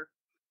tiger.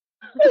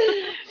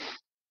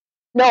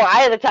 No,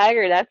 Eye of the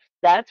Tiger,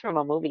 that's from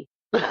a movie.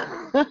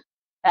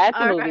 That's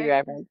a movie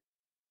reference.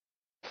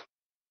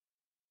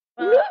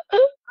 Well,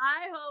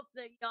 I hope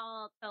that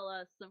y'all tell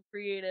us some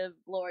creative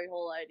glory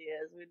hole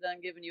ideas. We've done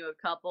given you a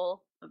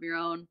couple of your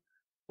own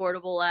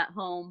portable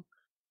at-home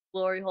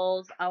glory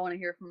holes. I want to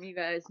hear from you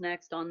guys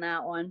next on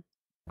that one.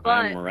 But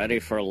I'm ready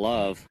for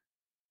love.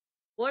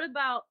 what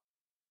about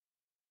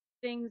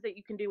things that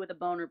you can do with a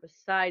boner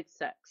besides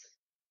sex?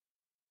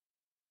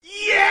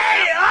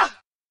 Yeah!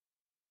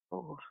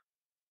 Oh.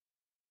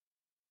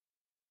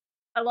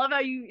 I love how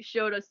you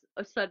showed us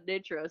a sudden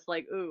interest.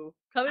 Like, ooh,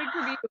 coming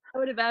from you, I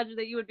would imagine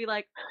that you would be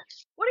like,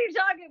 "What are you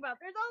talking about?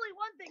 There's only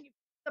one thing: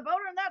 the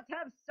boner, and that's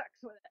have sex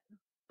with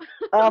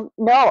it."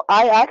 No,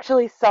 I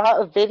actually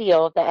saw a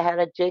video that had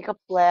a Jacob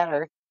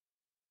ladder.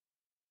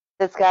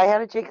 This guy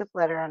had a Jacob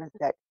ladder on his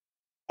dick,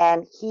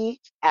 and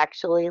he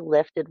actually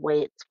lifted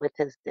weights with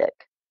his dick.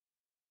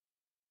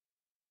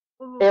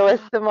 Ooh. It was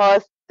the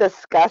most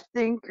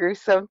disgusting,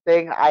 gruesome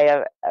thing I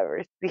have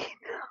ever seen.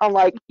 I'm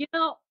like, you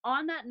know,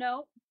 on that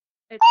note,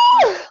 it's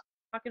funny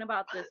talking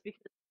about this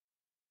because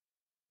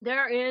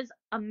there is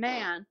a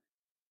man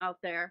out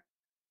there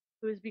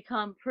who has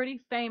become pretty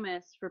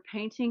famous for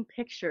painting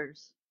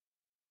pictures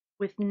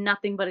with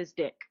nothing but his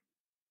dick.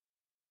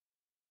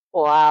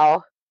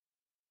 wow.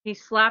 He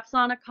slaps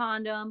on a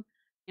condom,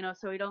 you know,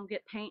 so he don't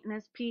get paint in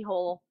his pee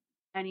hole,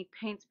 and he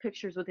paints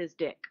pictures with his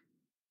dick.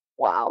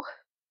 Wow.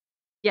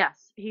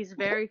 Yes, he's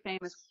very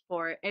famous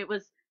for it. He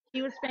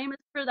was famous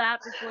for that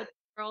before the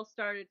girls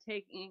started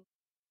taking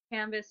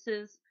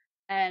canvases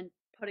and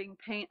putting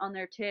paint on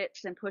their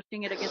tits and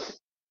pushing it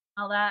against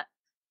all that.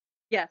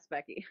 Yes,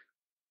 Becky.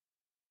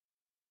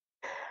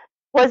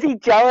 Was he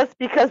jealous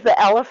because the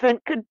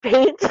elephant could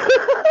paint?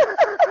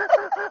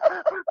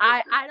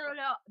 I don't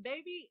know.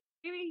 Maybe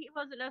he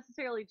wasn't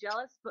necessarily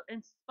jealous, but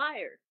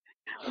inspired.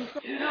 He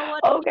said, you know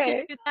what? Okay. If you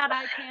can do that,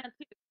 I can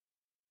too.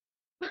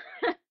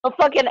 A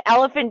fucking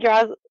elephant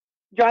draws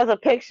a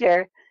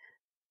picture,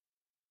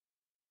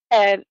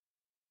 and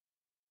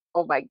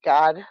oh my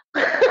god.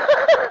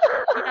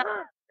 Yeah.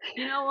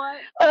 You know what?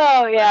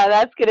 Oh yeah,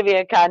 that's gonna be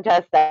a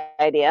contest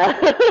idea.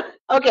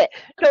 Okay,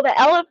 so the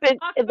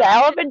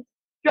elephant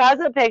draws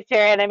a picture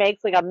and it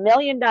makes like $1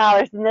 million.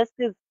 And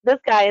this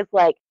guy is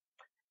like,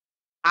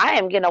 I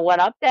am gonna one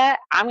up that.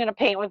 I'm gonna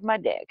paint with my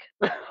dick.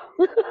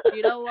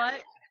 You know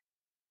what?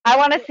 I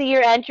want to see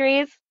your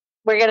entries.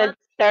 We're gonna Let's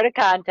start a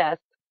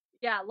contest.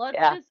 let's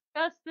Yeah,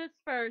 discuss this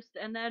first,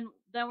 and then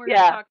we're gonna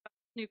yeah, talk about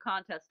this new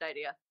contest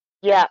idea.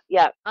 yeah,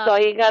 yeah. So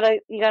Um, you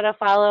gotta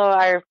follow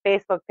our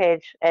Facebook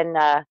page and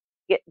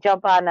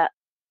jump on that.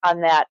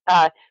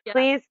 yeah,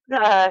 Please.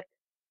 yeah,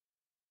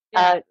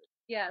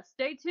 yeah.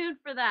 Stay tuned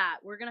for that.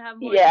 We're gonna have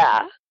more details.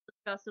 Yeah.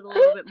 Discuss it a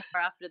little bit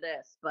more after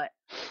this, but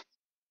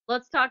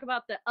let's talk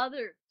about the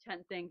other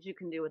 10 things you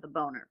can do with a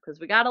boner, because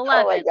we got Oh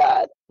my 11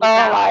 God. Oh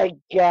without. my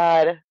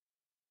God.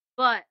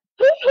 But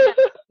yes,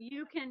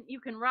 you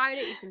can ride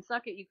it, you can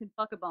suck it, you can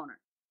fuck a boner.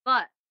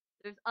 But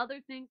there's other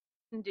things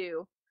you can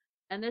do,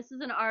 and this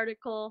is an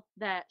article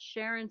that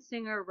Sharon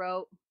Singer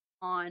wrote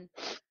on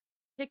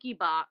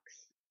TickyBox.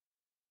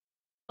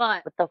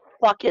 But What the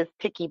fuck is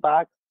Tiki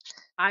Box?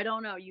 I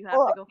don't know. You have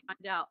Oh, to go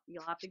find out.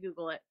 You'll have to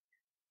Google it.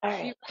 all She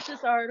right. wrote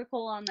this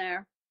article on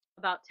there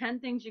about 10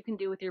 things you can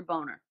do with your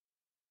boner.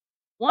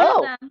 One of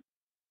Oh, them is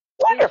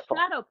wonderful.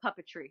 shadow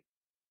puppetry.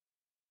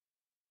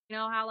 You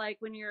know how, like,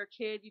 when you're a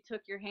kid, you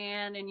took your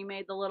hand and you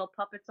made the little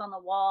puppets on the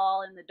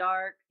wall in the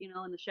dark, in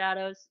the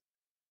shadows?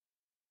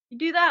 You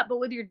do that, but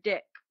with your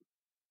dick.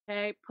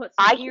 Okay? Put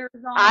some I can, ears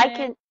on I it.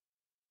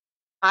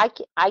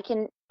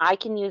 can, I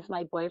can use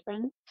my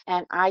boyfriend,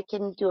 and I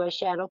can do a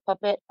shadow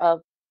puppet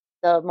of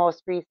the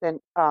most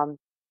recent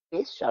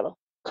space shuttle.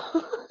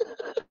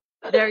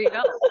 There you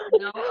go.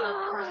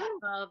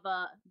 Of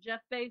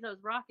Jeff Bezos'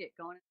 rocket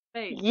going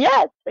into space.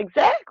 Yes,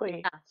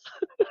 exactly. Yes.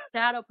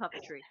 Shadow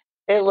puppetry.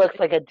 It looks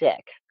like a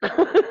dick. It's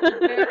a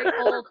very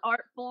old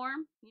art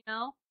form,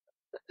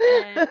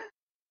 and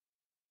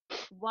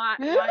why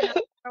not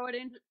throw it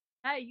into?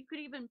 Hey, you could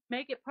even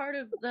make it part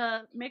of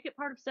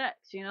sex.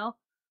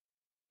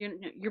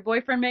 Your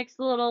boyfriend makes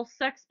the little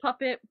sex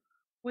puppet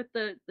with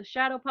the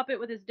shadow puppet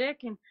with his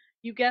dick, and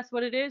you guess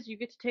what it is. You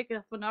get to take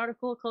off an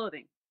article of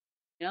clothing.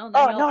 And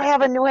then Oh y'all no, I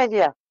have a new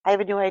idea. I have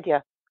a new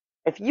idea.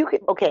 If you could,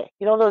 okay,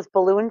 you know those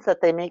balloons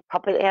that they make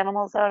puppet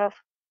animals out of?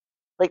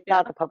 Like yeah,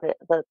 not the puppet,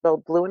 the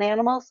balloon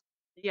animals?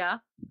 yeah.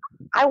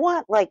 I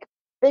want like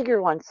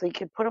bigger ones so you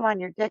can put them on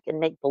your dick and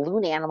make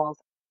balloon animals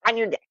on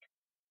your dick.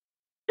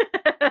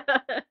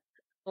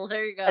 Well,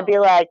 there you I'd go. be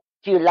like,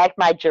 do you like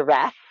my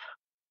giraffe?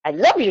 I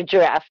love your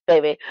giraffe,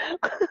 baby.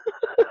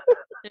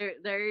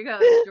 There you go.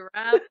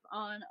 Giraffe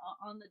on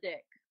the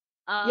dick.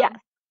 Yes.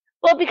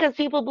 Well, because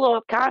people blow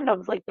up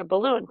condoms like they're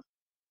balloons.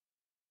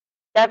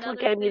 That's what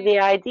Another gave me thing the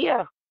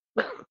idea.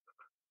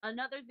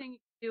 Another thing you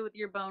can do with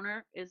your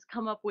boner is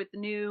come up with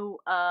new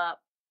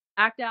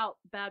act out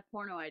bad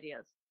porno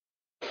ideas.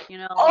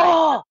 Like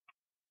Oh,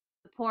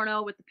 the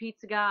porno with the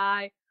pizza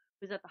guy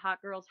who's at the hot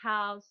girl's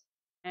house,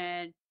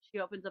 and she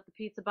opens up the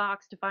pizza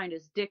box to find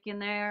his dick in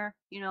there,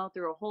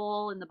 through a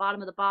hole in the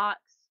bottom of the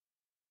box.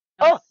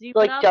 See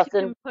what like else you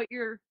can put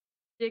your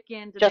dick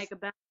in to make a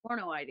bad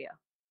porno idea.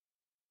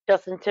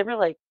 Justin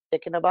Timberlake,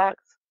 Dick in a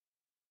Box,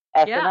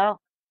 Yeah, SNL.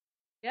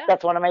 yeah.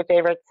 That's one of my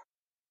favorites.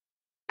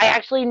 I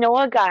actually know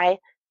a guy.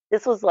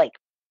 This was like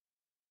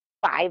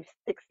 5,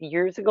 6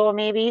 years ago,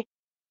 maybe.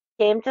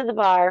 Came to the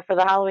bar for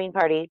the Halloween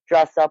party,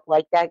 dressed up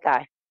like that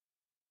guy,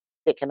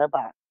 Dick in a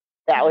Box.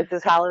 That was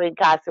his Halloween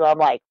costume. I'm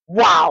like,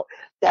 wow,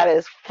 that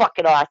is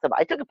fucking awesome.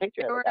 I took a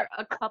picture There of were it.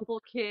 a couple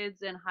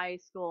kids in high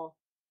school.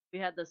 We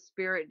had the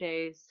spirit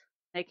days.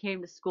 They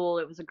came to school.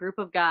 It was a group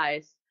of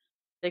guys.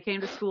 They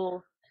came to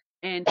school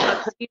in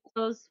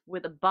tuxedos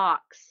with a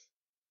box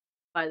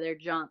by their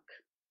junk.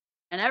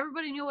 And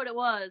everybody knew what it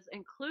was,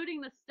 including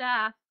the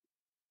staff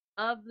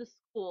of the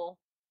school,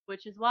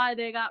 which is why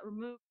they got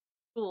removed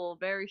from school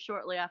very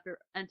shortly after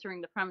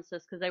entering the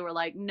premises, because they were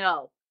like,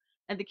 no.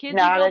 And the kids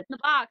even opened the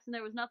box and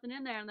there was nothing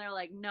in there, and they're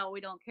like, no,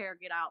 we don't care,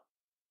 get out.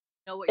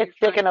 Know what It's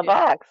you're Dick trying in a to do.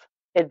 Box.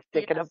 It's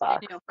Dick in a Yes,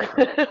 Box.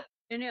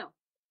 they knew.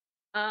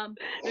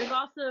 There's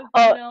also,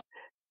 Oh,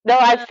 no,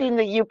 I've seen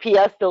the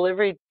UPS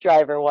delivery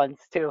driver ones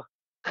too.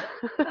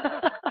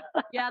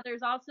 yeah,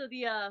 there's also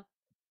the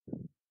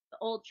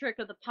old trick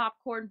of the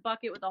popcorn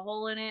bucket with a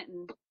hole in it,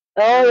 and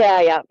Oh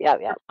yeah.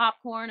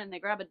 popcorn, and they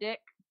grab a dick.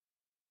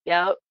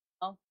 Yep.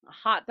 A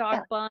hot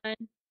dog bun,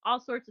 all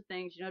sorts of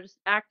things. Just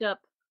act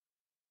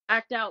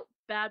out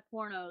bad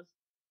pornos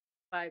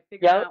by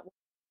figuring out what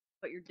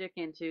to put your dick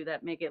into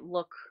that make it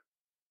look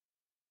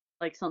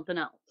like something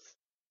else.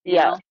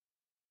 Yeah.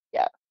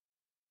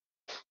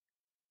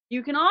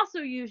 You can also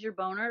use your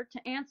boner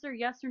to answer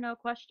yes or no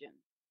questions.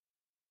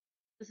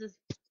 This is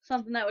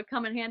something that would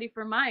come in handy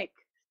for Mike,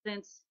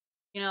 since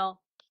he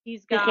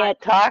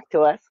can't talk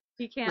to us.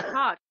 He can't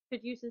talk. He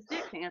could use his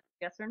dick to answer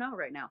yes or no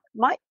right now.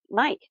 Mike,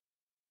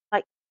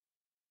 are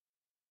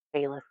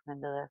you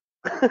listening to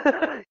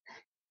this?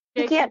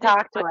 He can't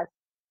talk to us.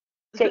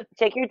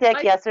 Take your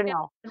dick, yes or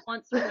no.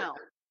 Once or no.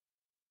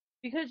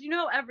 Because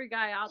every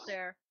guy out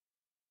there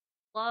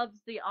loves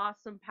the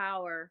awesome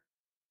power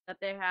that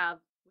they have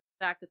with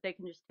the fact that they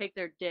can just take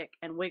their dick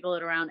and wiggle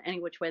it around any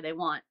which way they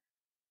want.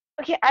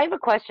 Okay, I have a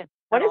question.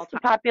 What is the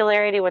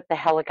popularity with the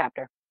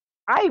helicopter?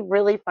 I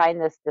really find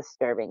this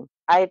disturbing.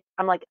 I'm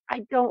like,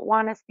 I don't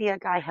want to see a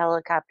guy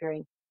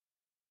helicoptering.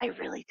 I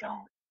really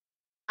don't.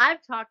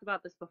 I've talked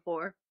about this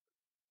before.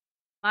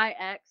 My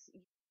ex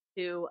used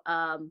to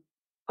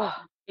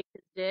Oh, take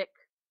his dick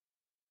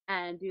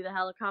and do the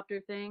helicopter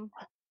thing,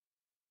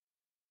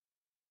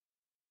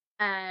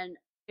 and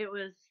it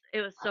was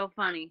it was so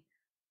funny.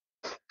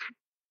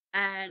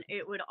 And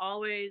it would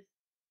always,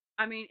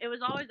 I mean, it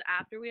was always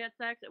after we had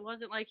sex. It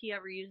wasn't like he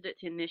ever used it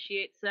to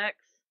initiate sex.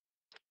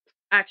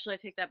 Actually, I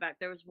take that back.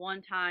 There was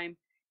one time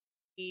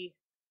he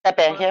that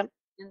bang was him?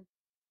 in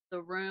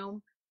the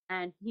room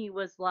and he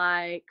was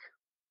like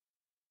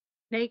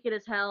naked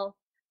as hell,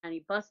 and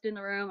he busted in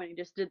the room and he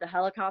just did the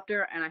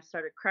helicopter, and I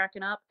started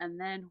cracking up, and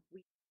then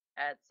we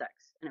had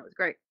sex and it was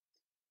great.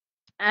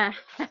 Uh,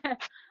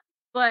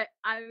 but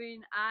I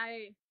mean,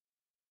 I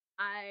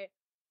I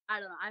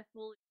don't know. I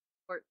fully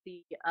support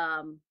the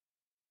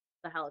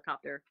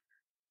helicopter.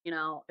 You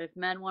know, if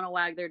men want to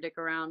wag their dick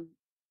around,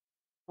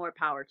 more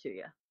power to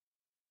you.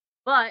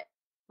 But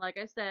like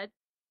I said,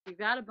 if you've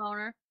got a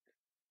boner,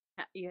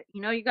 you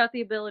know you got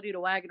the ability to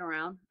wag it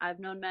around. I've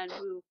known men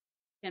who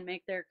can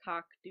make their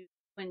cock do the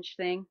twinge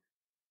thing,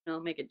 you know,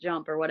 make it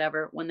jump or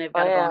whatever when they've Oh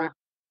got a yeah. boner.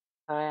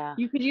 Oh yeah.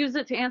 You could use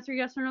it to answer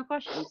yes or no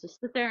questions. Just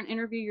sit there and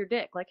interview your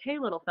dick. Like, hey,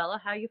 little fella,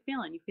 how you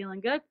feeling? You feeling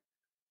good?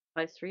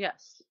 Twice for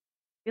yes.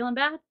 Feeling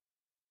bad?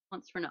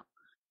 Once for no.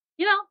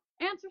 You know,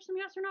 answer some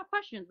yes or no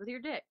questions with your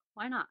dick.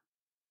 Why not?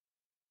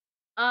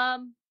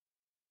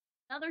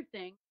 Another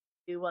thing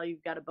to do while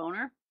you've got a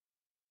boner,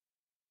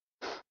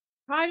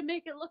 try to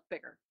make it look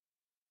bigger.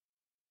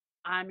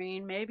 I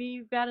mean, maybe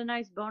you've got a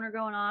nice boner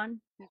going on.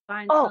 You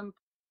find Oh, some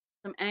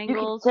you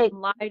could angles, take.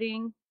 some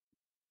lighting,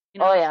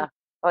 you Oh know, yeah.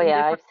 Oh some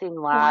yeah. different I've seen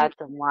points.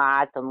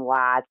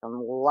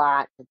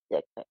 lots of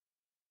dick pics.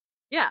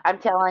 Yeah. I'm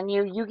telling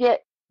you, you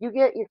get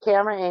your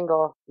camera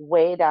angle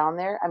way down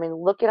there. I mean,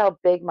 look at how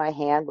big my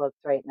hand looks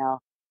right now.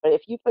 But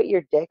if you put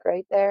your dick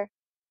right there,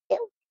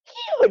 it's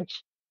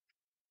huge.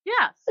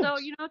 Yeah. So,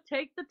 Huge. you know,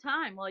 take the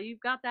time while you've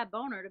got that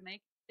boner to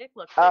make your dick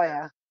look Oh bigger.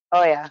 yeah.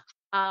 Oh yeah.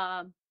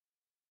 Um,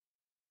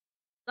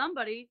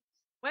 somebody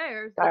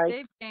swears that Sorry.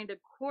 they've gained a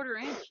quarter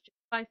inch just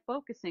by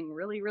focusing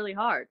really, really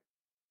hard.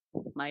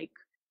 Mike.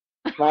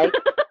 Mike.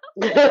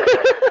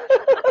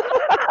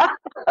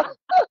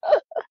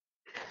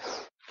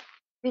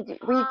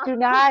 We do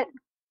not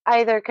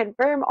either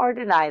confirm or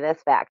deny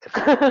this fact.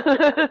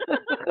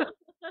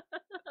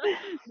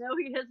 No,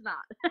 he has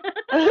not.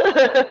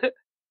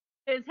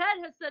 His head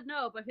has said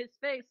no, but his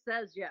face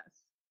says yes.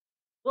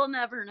 We'll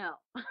never know.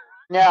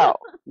 No,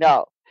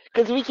 no,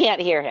 because we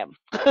can't hear him.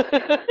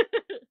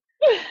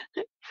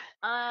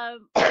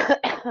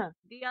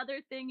 The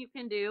other thing you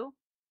can do,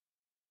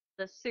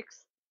 the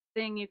sixth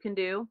thing you can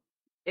do,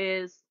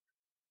 is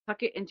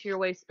tuck it into your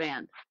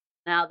waistband.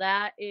 Now,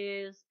 that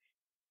is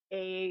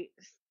a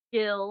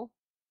skill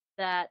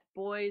that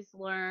boys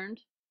learned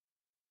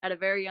at a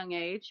very young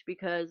age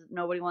because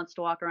nobody wants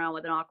to walk around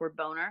with an awkward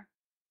boner.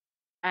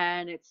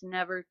 And it's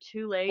never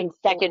too late, In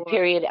second or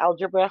period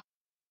algebra.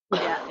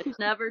 yeah, it's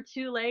never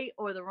too late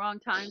or the wrong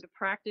time to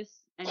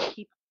practice and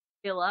keep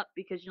the skill up,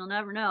 because you'll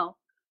never know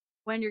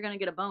when you're going to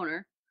get a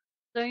boner.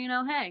 So, you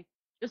know, hey,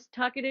 just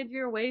tuck it into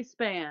your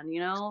waistband, you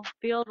know,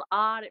 feels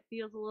odd, it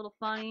feels a little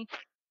funny,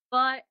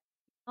 but,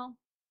 you know,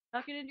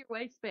 tuck it into your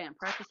waistband.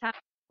 Practice having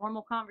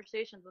normal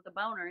conversations with a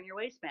boner in your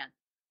waistband.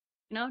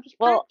 You know, just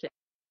Well, practice.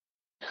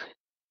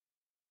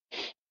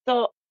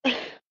 so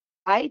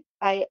I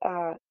I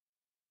uh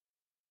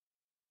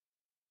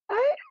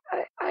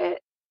I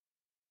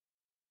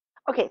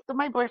okay, so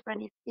my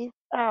boyfriend he's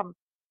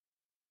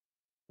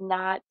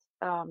not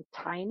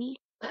tiny.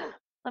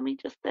 Let me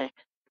just say.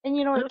 And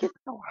you know, it gets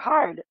so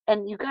hard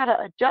and you gotta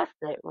adjust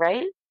it,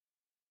 right?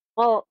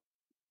 Well,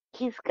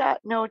 he's got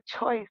no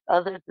choice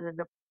other than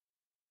to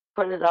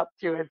put it up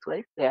through his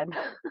waistband.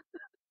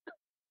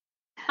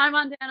 Hi,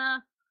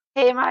 Montana.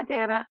 Hey,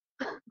 Montana.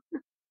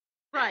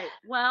 Right.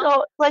 Well,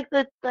 So, like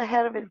the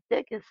head of his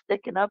dick is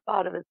sticking up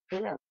out of his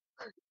pants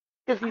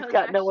because I he's was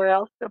got actually nowhere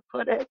else to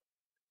put it.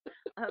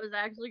 I was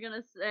actually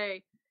gonna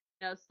say,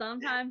 you know,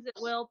 sometimes it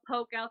will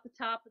poke out the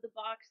top of the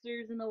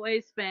boxers and the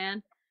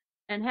waistband.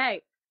 And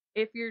hey,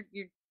 if you're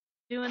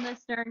doing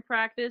this during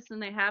practice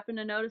and they happen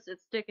to notice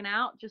it's sticking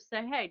out, just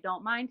say, hey,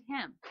 don't mind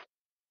him.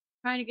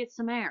 Trying to get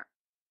some air.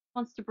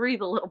 Wants to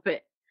breathe a little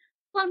bit.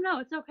 Let him know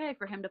it's okay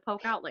for him to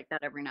poke out like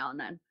that every now and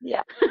then.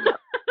 Yeah, yeah.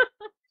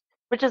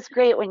 Which is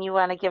great when you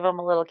want to give him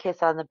a little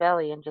kiss on the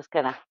belly and just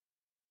kind of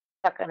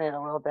tuck on it a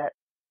little bit.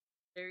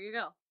 There you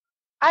go.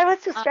 I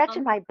was just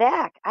stretching Um, my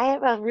back. I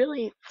have a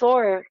really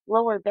sore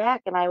lower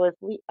back, and I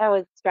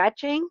was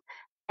stretching,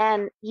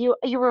 and you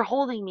were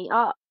holding me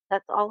up.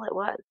 That's all it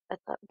was.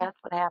 That's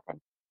what happened.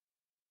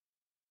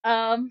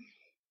 um,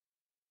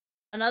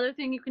 another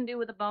thing you can do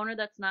with a boner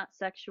that's not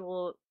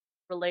sexual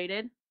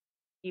related,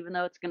 even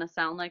though it's gonna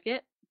sound like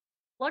it,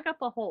 plug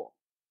up a hole.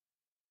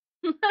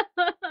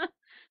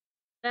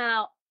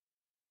 Now,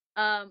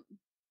 um,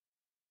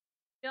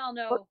 y'all What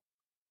know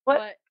what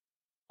what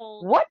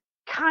holes what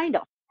kind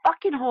of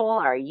fucking hole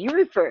are you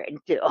referring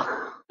to?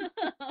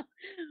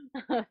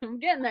 I'm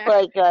getting there.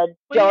 Like a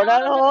We all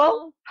donut hole?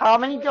 know How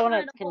many what kind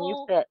donuts of can you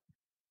hole. fit?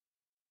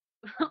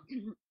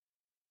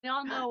 We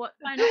all know what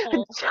kind of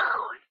hole.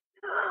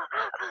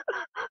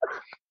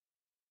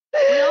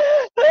 We all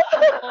know what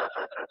kind of hole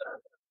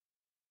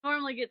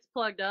normally gets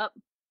plugged up,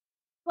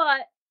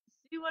 but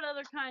see what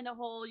other kind of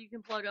hole you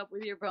can plug up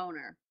with your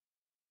boner.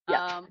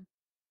 Yeah.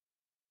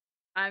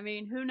 I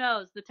mean, who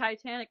knows? The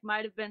Titanic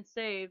might have been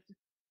saved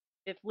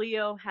if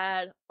Leo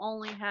had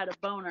only had a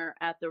boner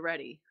at the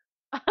ready.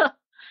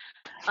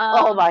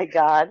 Oh my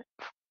God.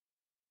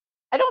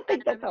 I don't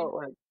think I that's how mean, it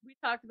works. we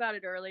talked about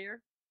it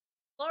earlier.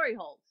 Glory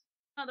holes.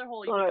 Another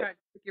hole you can Or- try to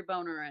stick your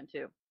boner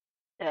into.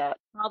 Yeah.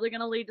 Probably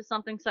going to lead to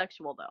something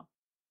sexual, though.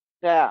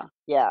 Yeah.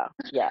 Yeah!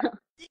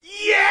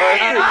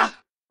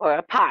 Or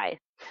a pie.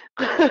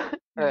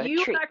 Or a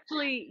You treat.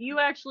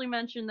 actually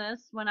mentioned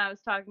this when I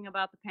was talking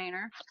about the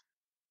painter.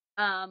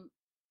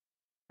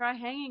 Try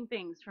hanging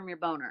things from your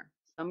boner.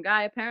 Some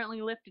guy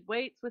apparently lifted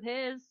weights with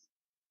his.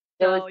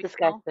 It So, was you know,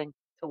 disgusting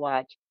to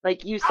watch.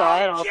 Like you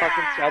saw it all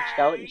fucking stretched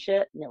out and Okay.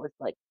 shit, and it was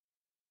like,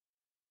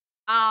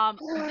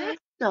 this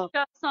no. is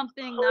just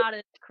something not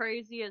as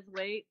crazy as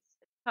weights.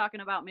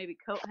 Talking about maybe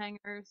coat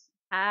hangers,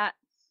 hats,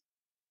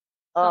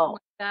 something Oh,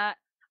 like that.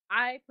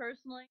 I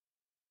personally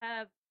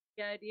have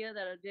the idea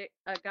that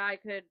a guy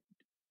could,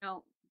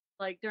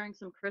 like during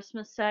some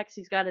Christmas sex,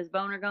 he's got his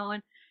boner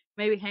going,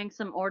 maybe hang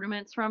some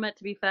ornaments from it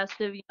to be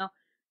festive.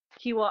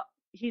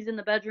 He's in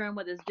the bedroom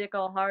with his dick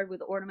all hard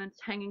with ornaments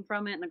hanging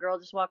from it, and the girl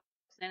just walks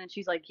in and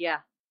she's like, yeah,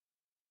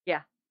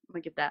 let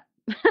me get that.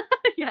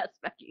 Yes,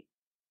 Becky.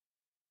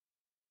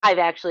 I've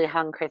actually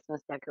hung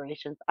Christmas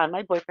decorations on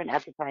my boyfriend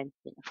at the time.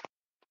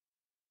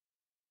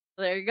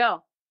 So there you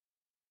go.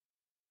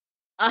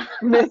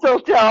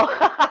 Mistletoe.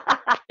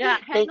 Yeah,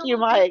 hang Thank a you, little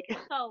Mike.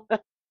 mistletoe.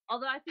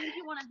 Although I think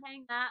you want to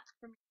hang that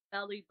from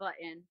your belly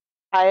button.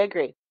 I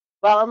agree.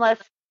 Well, unless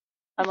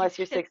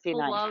you're Kiss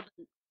 69.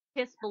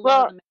 kiss below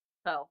Well, the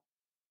mistletoe.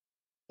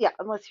 yeah,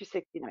 unless you're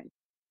 69.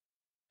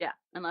 Yeah,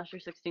 unless you're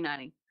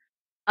 69.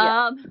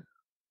 Yeah.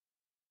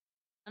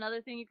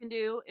 Another thing you can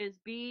do is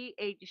be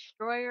a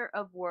destroyer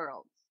of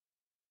worlds.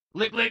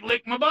 Lick, lick,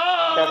 lick my That's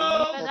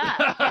balls!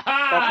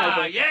 my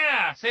boyfriend.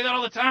 Yeah, say that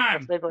all the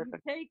time. That's my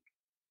boyfriend.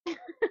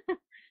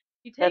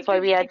 You take That's why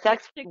your we had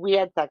sex. gigantic- We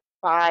had sex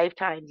 5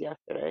 times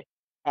yesterday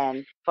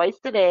and twice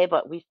today,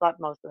 but we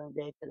slept most of the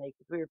day today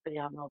because we were pretty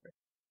hungover.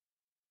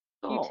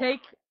 You Oh.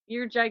 take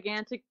your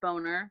gigantic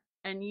boner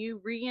and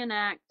you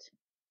reenact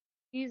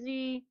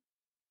easy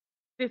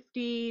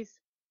 50s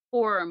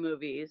horror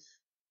movies,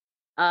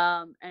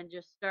 and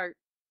just start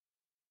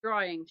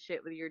destroying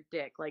shit with your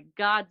dick, like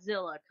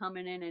Godzilla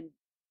coming in and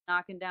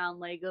knocking down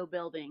Lego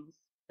buildings.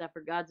 Except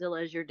for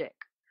Godzilla is your dick.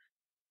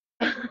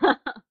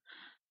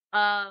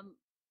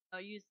 I'll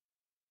use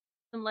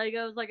some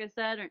Legos, like I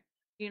said, or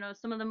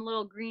some of them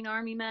little green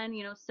army men.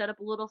 Set up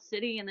a little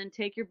city and then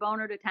take your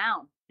boner to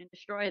town and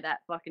destroy that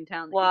fucking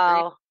town that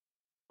you create.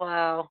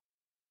 Wow.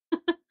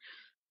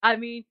 I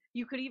mean,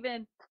 you could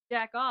even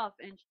jack off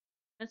and shoot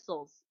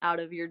missiles out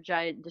of your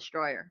giant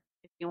destroyer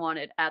if you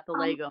wanted at the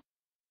Lego.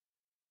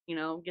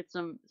 Get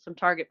some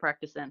target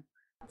practice in.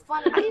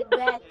 Fun to do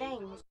bad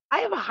things. I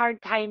have a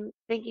hard time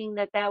thinking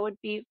that would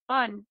be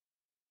fun.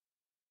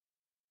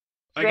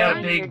 I got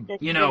a Throwing your big,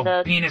 dick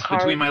into penis hard,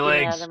 between my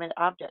legs. inanimate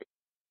object.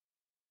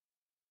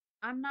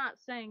 I'm not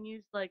saying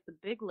use like the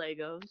big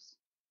Legos.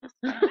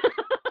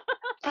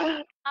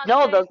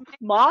 No, the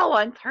small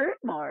ones hurt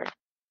more.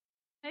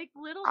 Make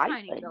little I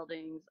tiny think.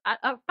 buildings.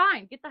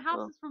 Fine, get the Well.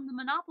 houses from the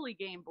Monopoly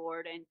game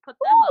board and put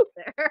them up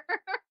there.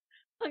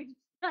 Like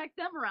stack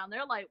them around.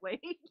 They're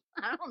lightweight.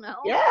 I don't know.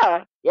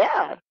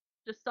 Yeah.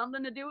 Just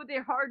something to do with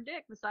your hard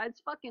dick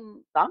besides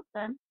fucking.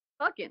 Something.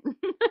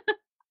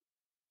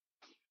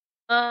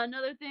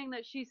 Another thing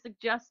that she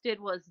suggested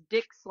was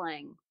dick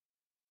slang.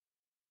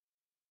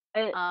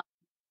 I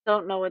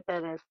don't know what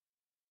that is.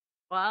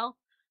 Well,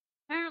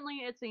 apparently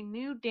it's a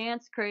new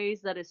dance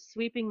craze that is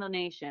sweeping the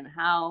nation.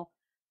 How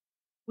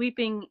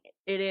sweeping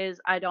it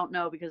is, I don't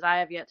know because I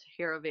have yet to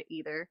hear of it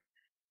either.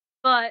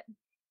 But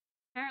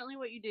apparently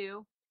what you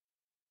do,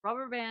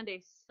 rubber band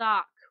a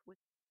sock with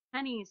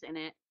pennies in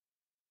it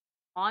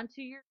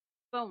onto your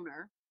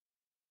boner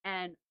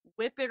and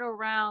whip it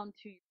around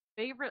to your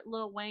favorite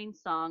Lil Wayne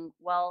song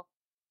while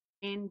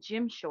in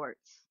gym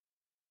shorts.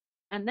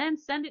 And then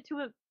send it to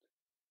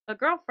a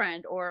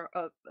girlfriend or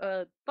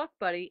a fuck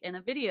buddy in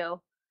a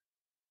video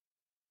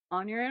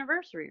on your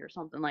anniversary or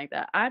something like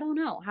that. I don't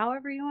know.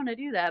 However you want to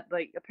do that,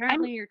 but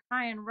apparently you're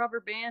tying rubber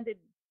banded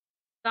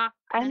sock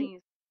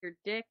pennies to your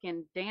dick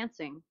and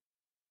dancing.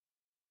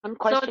 I'm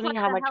questioning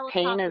how much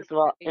pain is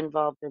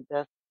involved in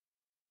this.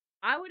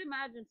 I would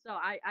imagine so.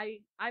 I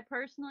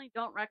personally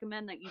don't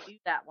recommend that you do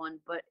that one,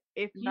 but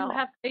if you No.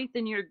 have faith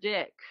in your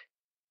dick,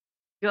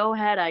 go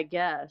ahead, I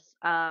guess.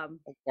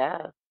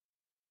 Yeah.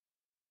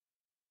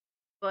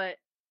 But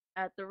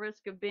at the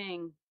risk of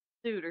being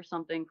sued or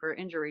something for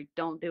injury,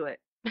 don't do it.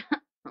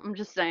 I'm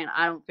just saying,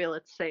 I don't feel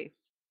it's safe.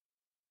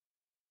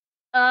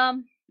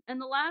 And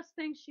the last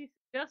thing she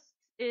suggests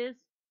is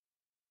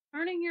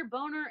turning your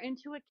boner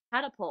into a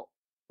catapult,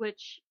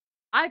 which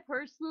I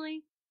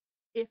personally,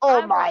 if Oh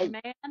I were my a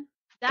man,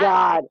 that's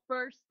God. the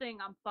first thing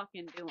I'm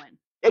fucking doing.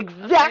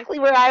 Exactly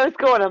where I was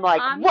going. I'm like,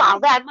 I'm wow, gonna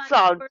that get my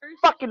sounds first.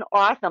 fucking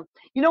awesome.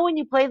 You know when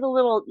you play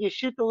you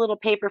shoot the little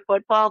paper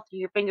football through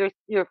your fingers,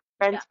 your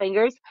friend's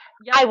fingers?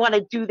 Yep. I want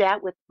to do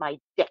that with my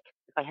dick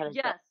if I had a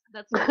Yes,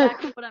 that's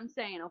exactly what I'm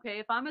saying. Okay,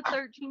 if I'm a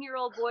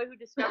 13-year-old boy who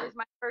discovers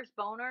my first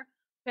boner,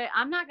 okay,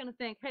 I'm not gonna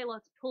think, hey,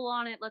 let's pull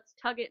on it, let's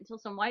tug it until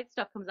some white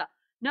stuff comes out.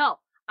 No,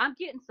 I'm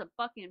getting some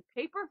fucking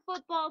paper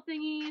football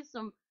thingies,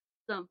 some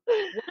whatever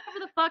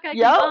the fuck I can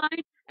Yep.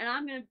 find, and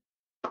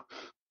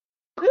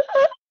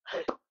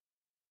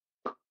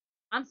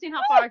I'm seeing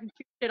how far I can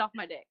shoot shit off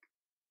my dick.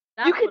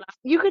 That's what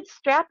You could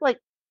strap like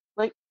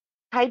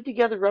tied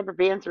together rubber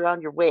bands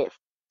around your waist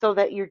so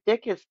that your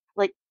dick is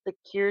like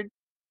secured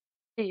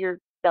to your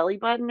belly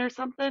button or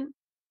something,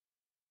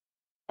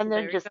 and then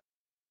there you just go.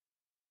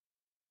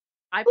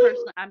 I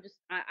personally,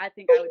 I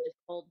think I would just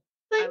hold.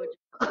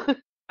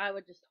 I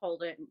would just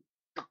hold it.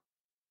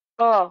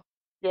 oh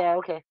yeah,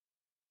 okay.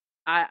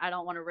 I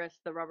don't want to risk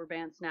the rubber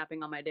band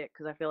snapping on my dick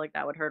because I feel like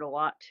that would hurt a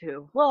lot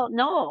too. Well,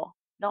 no,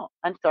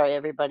 I'm sorry,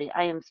 everybody.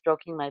 I am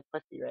stroking my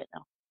pussy right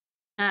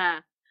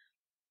now.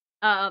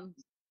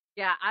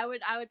 Yeah, I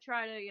would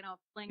try to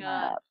fling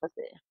a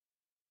Pussy.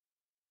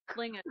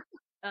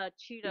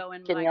 Cheeto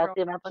in Can my y'all girl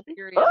see my pussy?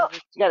 Cheerios Oh, or you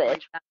something got like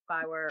itch. that if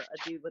I were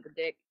a dude with a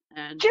dick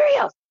and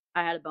Cheerios.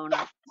 I had a boner.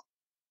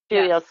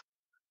 Cheerios. Yes,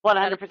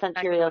 100%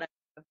 exactly Cheerios. what I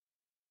do.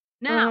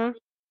 Now,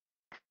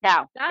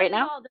 Now, that right is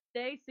now? all that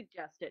they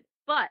suggested.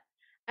 But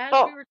as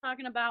Oh, we were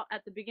talking about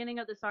at the beginning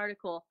of this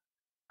article,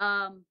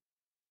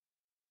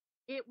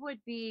 it would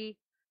be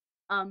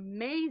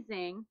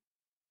amazing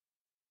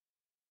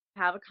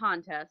to have a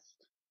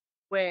contest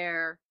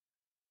where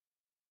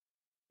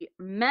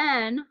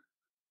men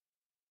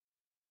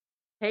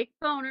take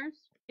boners,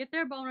 get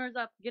their boners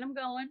up, get them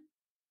going.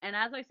 And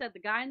as I said, the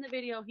guy in the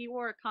video, he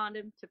wore a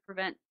condom to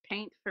prevent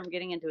paint from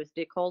getting into his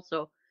dick hole,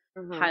 so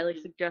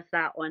highly suggest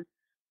that one.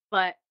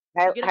 But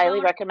get a highly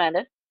boner,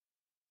 recommended.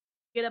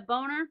 get a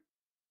boner,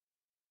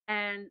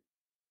 and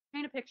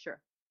paint a picture.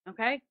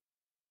 Okay?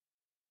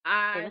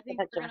 I think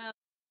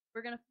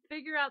we're gonna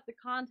figure out the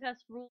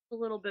contest rules a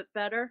little bit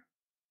better.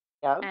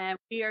 Yeah. And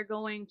we are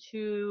going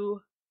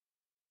to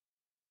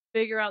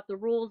figure out the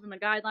rules and the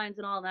guidelines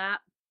and all that.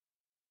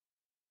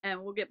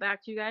 And we'll get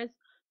back to you guys.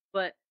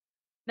 But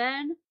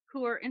men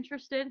who are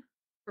interested,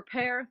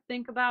 prepare,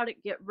 think about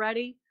it, get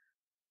ready,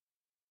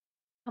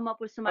 come up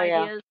with some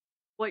ideas,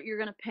 what you're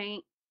going to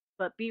paint,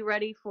 but be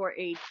ready for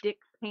a dick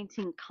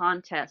painting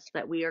contest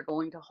that we are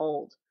going to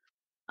hold.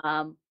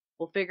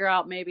 We'll figure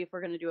out maybe if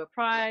we're going to do a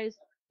prize,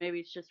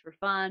 maybe it's just for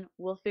fun.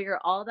 We'll figure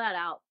all that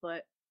out,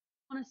 but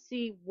I want to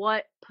see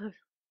what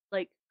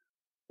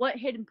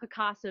hidden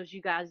Picassos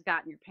you guys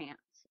got in your pants,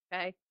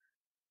 okay?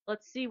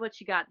 Let's see what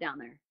you got down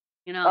there,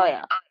 you know? Oh,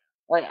 yeah.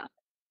 Oh,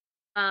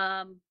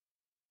 yeah.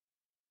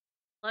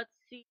 Let's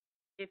see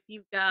if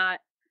you've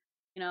got,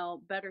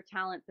 better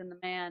talent than the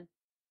man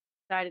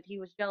decided he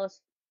was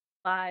jealous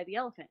by the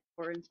elephant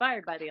or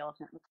inspired by the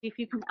elephant. Let's see if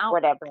you can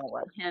Whatever it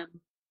was. him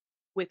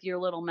with your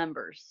little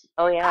members.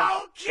 Oh,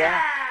 yeah. Okay.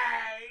 Yeah.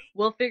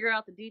 We'll figure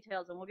out the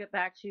details and we'll get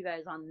back to you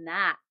guys on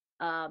that.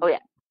 Oh, yeah.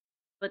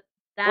 But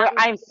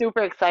I'm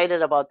super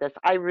excited about this.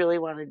 I really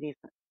want to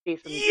see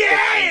some.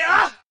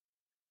 Yeah!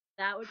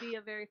 That would be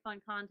a very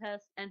fun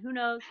contest. And who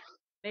knows,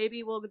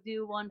 maybe we'll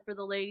do one for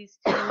the ladies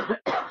too.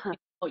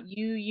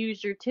 You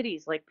use your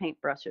titties like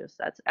paintbrushes.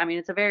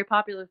 It's a very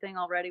popular thing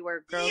already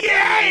where girls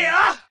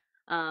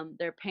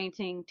they're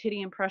painting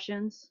titty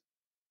impressions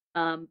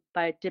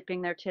by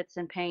dipping their tits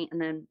in paint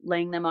and then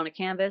laying them on a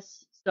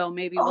canvas. So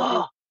maybe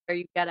we'll do where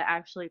you gotta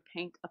actually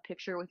paint a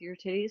picture with your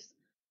titties.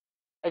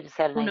 I just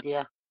had an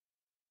idea.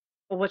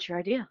 Well, what's your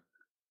idea?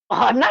 Oh,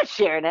 I'm not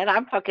sharing it.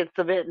 I'm fucking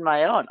submitting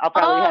my own. I'll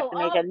probably have to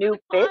make a new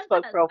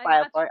Facebook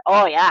profile for it.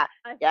 Oh, yeah.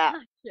 Yeah.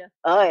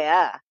 Oh,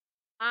 yeah.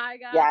 I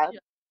got you.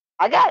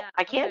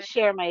 I can't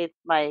share my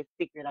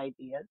secret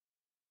ideas.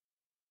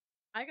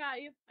 I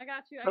got you.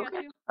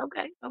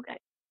 Okay.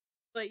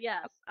 But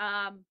yes,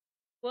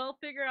 we'll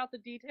figure out the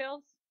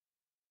details.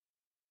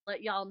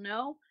 Let y'all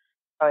know.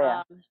 Oh,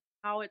 yeah.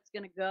 How it's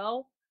gonna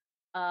go.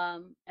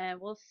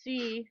 And we'll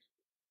see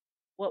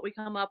what we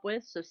come up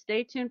with. So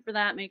stay tuned for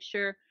that. Make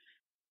sure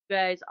you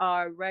guys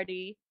are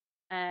ready.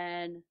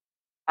 And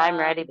I'm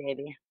ready,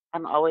 baby.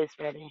 I'm always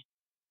ready.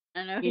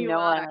 I know you you know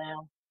are. I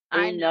am.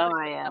 I know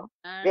I am.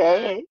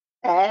 Hey.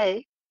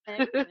 Hey.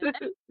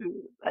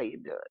 How you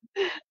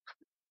doing?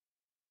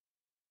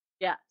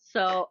 Yeah.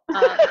 So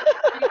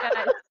you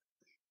guys.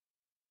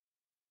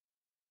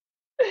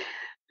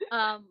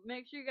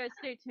 Make sure you guys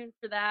stay tuned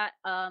for that.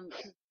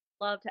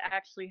 Love to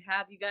actually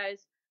have you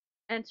guys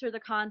enter the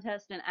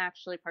contest and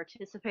actually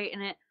participate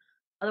in it.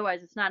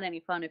 Otherwise, it's not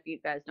any fun if you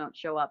guys don't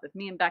show up. If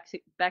me and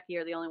Becky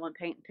are the only one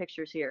painting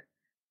pictures here,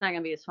 it's not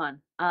gonna be as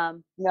fun.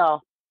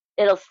 No,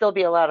 it'll still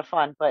be a lot of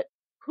fun, but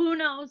who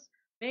knows?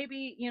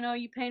 Maybe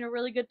you paint a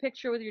really good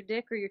picture with your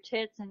dick or your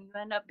tits, and you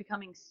end up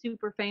becoming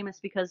super famous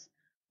because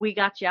we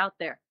got you out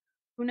there.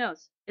 Who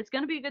knows? It's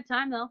gonna be a good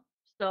time though.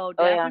 So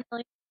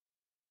definitely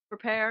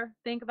prepare,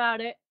 think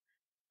about it,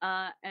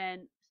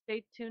 and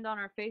stay tuned on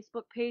our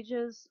Facebook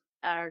pages,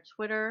 our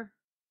Twitter,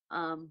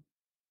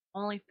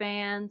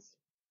 OnlyFans,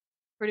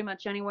 pretty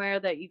much anywhere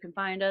that you can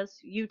find us.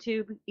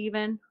 YouTube,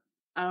 even.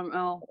 I don't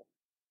know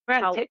We're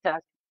on how.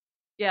 TikTok.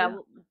 Yeah, Yeah.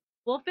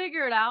 we'll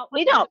figure it out.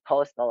 We don't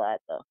post a lot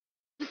though.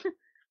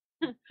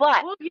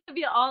 But We'll give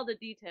you all the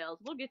details.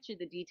 We'll get you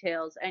the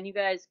details, and you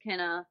guys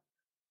can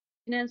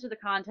answer the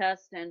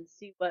contest and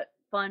see what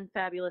fun,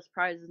 fabulous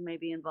prizes may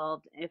be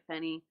involved, if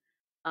any.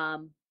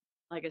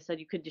 Like I said,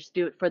 you could just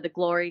do it for the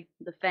glory,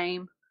 the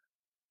fame,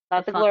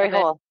 not the fun glory of it.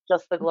 hole,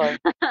 just the glory.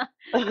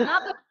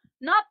 not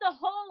the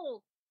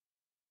whole.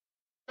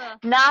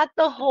 Not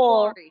the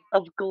whole glory.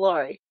 of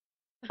glory,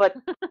 but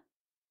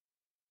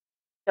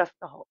just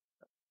the whole.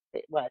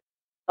 Wait, what?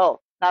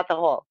 Oh, not the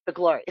whole, the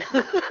glory.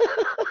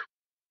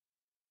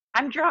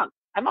 I'm drunk.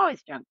 I'm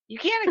always drunk. You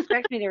can't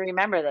expect me to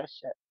remember this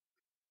shit.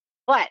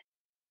 But,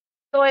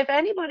 so if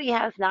anybody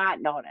has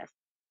not noticed,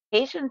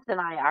 Patience and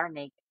I are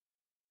naked.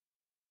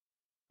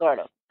 Sort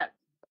of.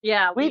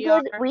 Yeah, We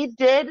are.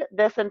 did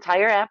this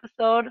entire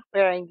episode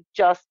wearing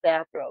just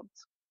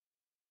bathrobes.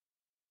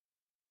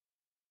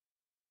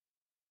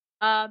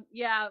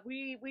 Yeah,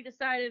 we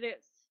decided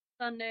it's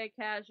Sunday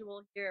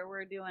casual here.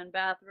 We're doing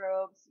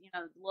bathrobes,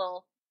 a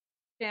little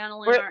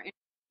channeling our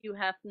Hugh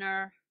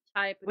Hefner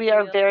type of We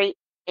are deal. very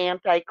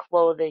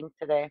anti-clothing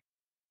today.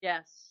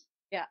 Yes.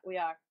 Yeah, we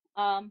are.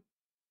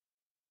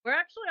 We're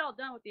actually all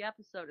done with the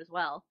episode as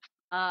well.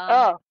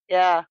 Oh,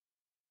 yeah.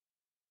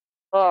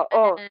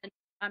 Oh, and,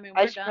 I mean,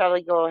 I we're should done.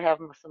 probably go have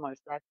some more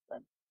sex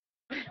then.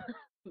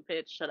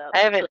 Bitch, shut up. I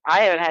haven't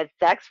had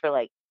sex for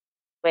like,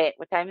 wait,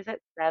 what time is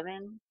it?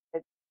 7?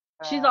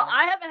 She's all,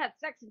 I haven't had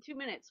sex in 2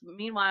 minutes.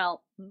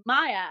 Meanwhile,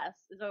 my ass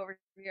is over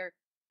here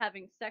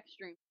having sex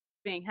dreams,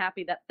 being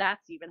happy that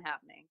that's even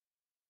happening.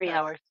 3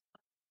 hours.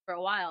 For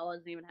a while, I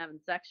wasn't even having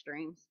sex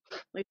dreams.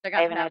 At least I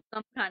got to have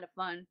some kind of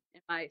fun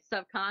in my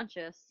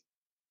subconscious.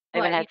 I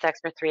haven't had sex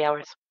for 3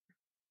 hours.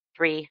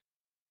 3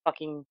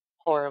 fucking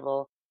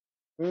horrible,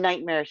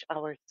 nightmarish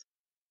hours.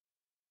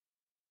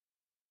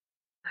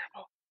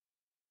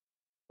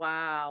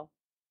 Wow.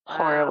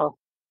 Horrible.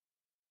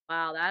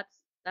 Wow, that's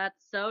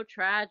so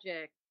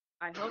tragic.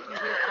 I hope you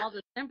hear all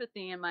the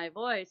sympathy in my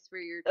voice for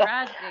your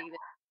tragedy.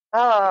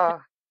 Oh.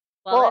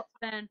 Well,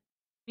 it's been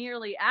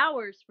merely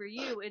hours for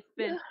you. It's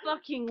been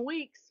fucking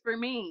weeks for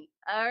me.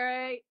 All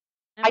right?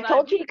 And I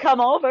told you to come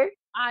over.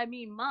 I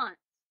mean months.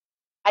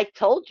 I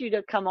told you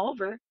to come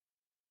over.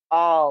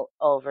 All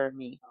over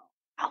me.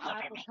 All over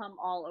I will me. come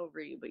all over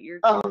you, but you're.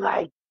 Oh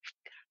my.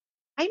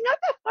 I'm not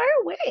that far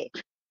away.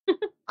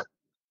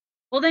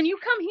 Well, then you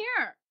come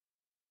here.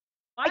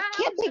 I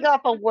can't take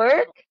off of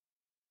work.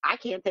 I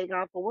can't take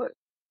off of work.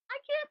 I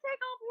can't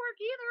take off work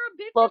either. A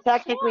bitch. Well,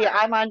 technically,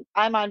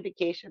 I'm on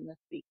vacation this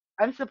week.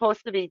 I'm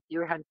supposed to be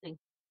deer hunting.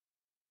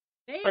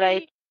 Maybe but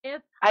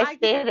I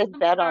stayed in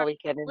bed all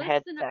weekend and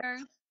had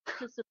sex.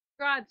 To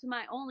subscribe to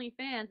my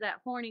OnlyFans at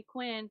Horny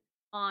Quinn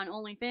on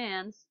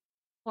OnlyFans,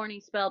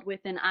 horny spelled with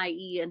an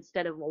IE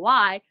instead of a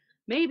Y.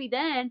 Maybe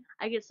then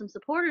I get some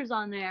supporters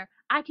on there.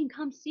 I can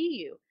come see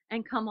you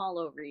and come all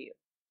over you.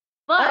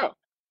 But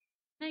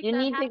you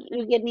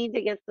need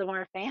to get some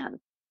more fans.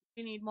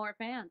 You need more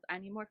fans. I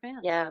need more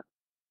fans. Yeah.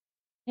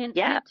 Hint,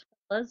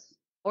 fellas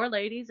or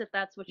ladies, if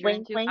that's what you're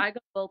into. Wink. I go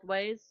both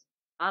ways.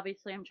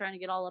 Obviously, I'm trying to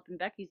get all up in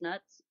Becky's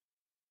nuts.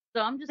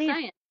 So I'm just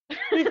saying.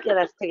 Please get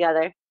us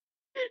together.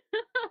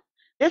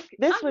 This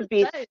would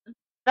be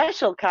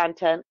special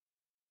content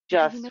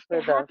just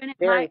for the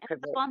very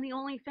privileged. On the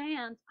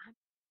OnlyFans. I'm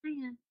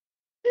saying.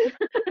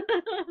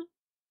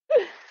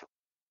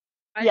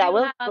 Yeah,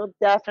 we'll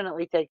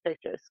definitely take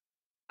pictures.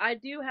 I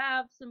do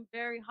have some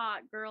very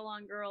hot girl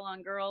on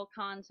girl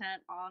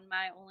content on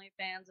my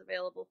OnlyFans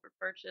available for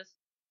purchase.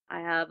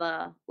 I have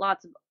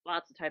lots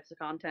of types of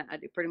content. I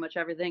do pretty much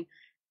everything.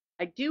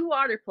 I do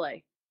water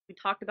play. We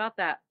talked about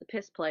that, the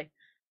piss play.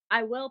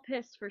 I will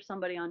piss for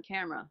somebody on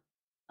camera.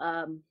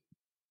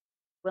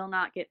 Will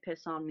not get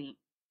piss on me.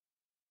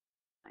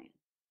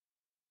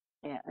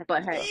 Yeah,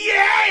 but hey,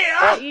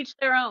 each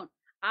their own.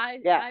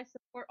 I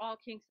support all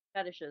kinks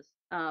and fetishes.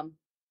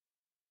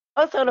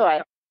 So do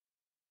I.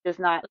 Just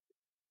not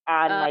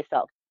on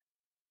myself.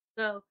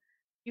 So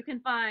you can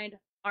find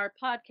our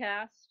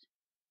podcast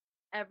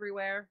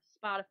everywhere: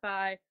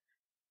 Spotify,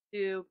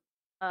 YouTube,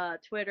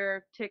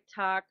 Twitter,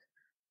 TikTok,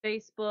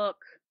 Facebook,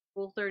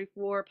 Rule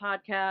 34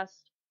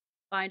 podcast.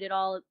 Find it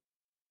all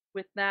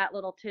with that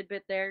little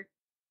tidbit there.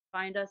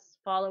 Find us,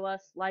 follow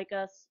us, like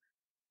us.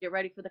 Get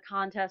ready for the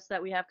contest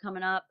that we have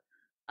coming up.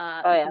 You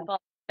can follow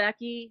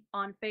Becky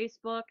on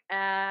Facebook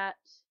at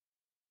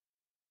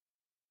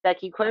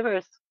Becky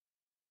Quivers.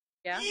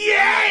 Yeah.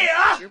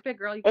 You're a big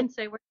girl. You can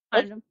say where to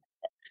find them.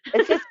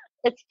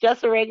 It's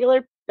just a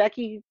regular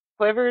Becky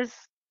Quivers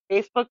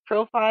Facebook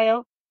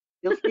profile.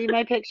 You'll see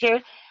my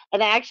picture.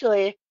 And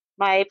actually,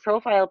 my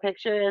profile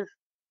picture is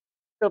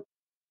the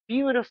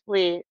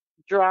beautifully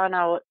drawn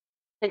out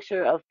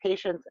picture of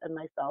Patience and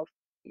myself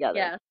together.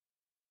 Yes.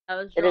 That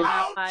was drawn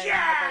out by one of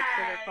our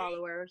Twitter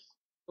followers, I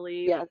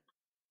believe. Yes.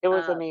 It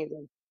was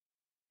amazing.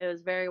 It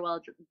was very well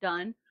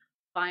done.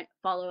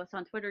 Follow us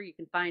on Twitter. You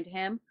can find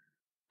him,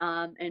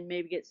 and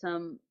maybe get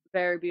some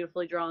very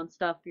beautifully drawn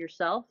stuff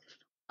yourself.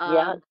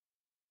 Yeah.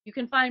 You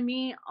can find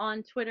me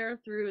on Twitter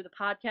through the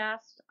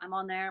podcast. I'm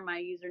on there. My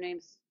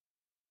username's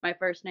my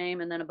first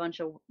name and then a bunch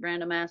of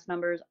random ass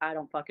numbers. I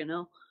don't fucking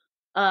know.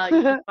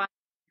 You can find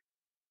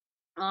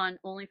on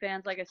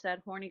OnlyFans, like I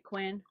said, Horny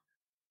Quinn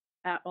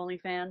at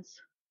OnlyFans.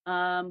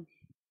 Find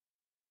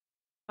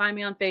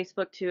me on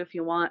Facebook too if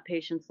you want.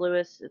 Patience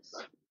Lewis.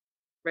 It's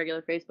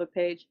regular Facebook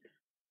page.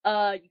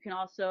 You can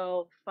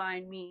also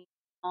find me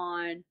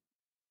on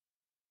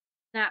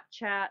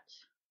Snapchat.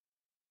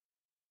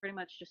 Pretty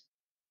much just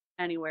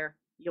anywhere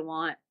you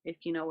want.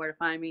 If you know where to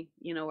find me,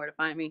 you know where to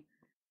find me.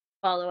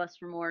 Follow us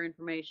for more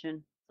information.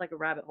 It's like a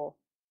rabbit hole.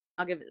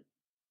 I'll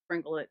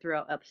sprinkle it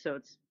throughout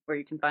episodes where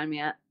you can find me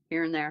at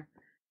here and there.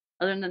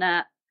 Other than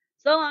that,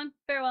 so long,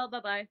 farewell,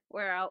 bye bye.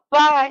 We're out.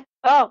 Bye.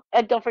 Oh,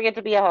 and don't forget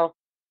to be a hoe.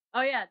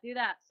 Oh yeah, do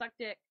that. Suck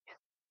dick.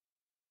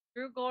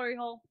 Through glory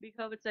hole. Be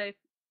COVID safe.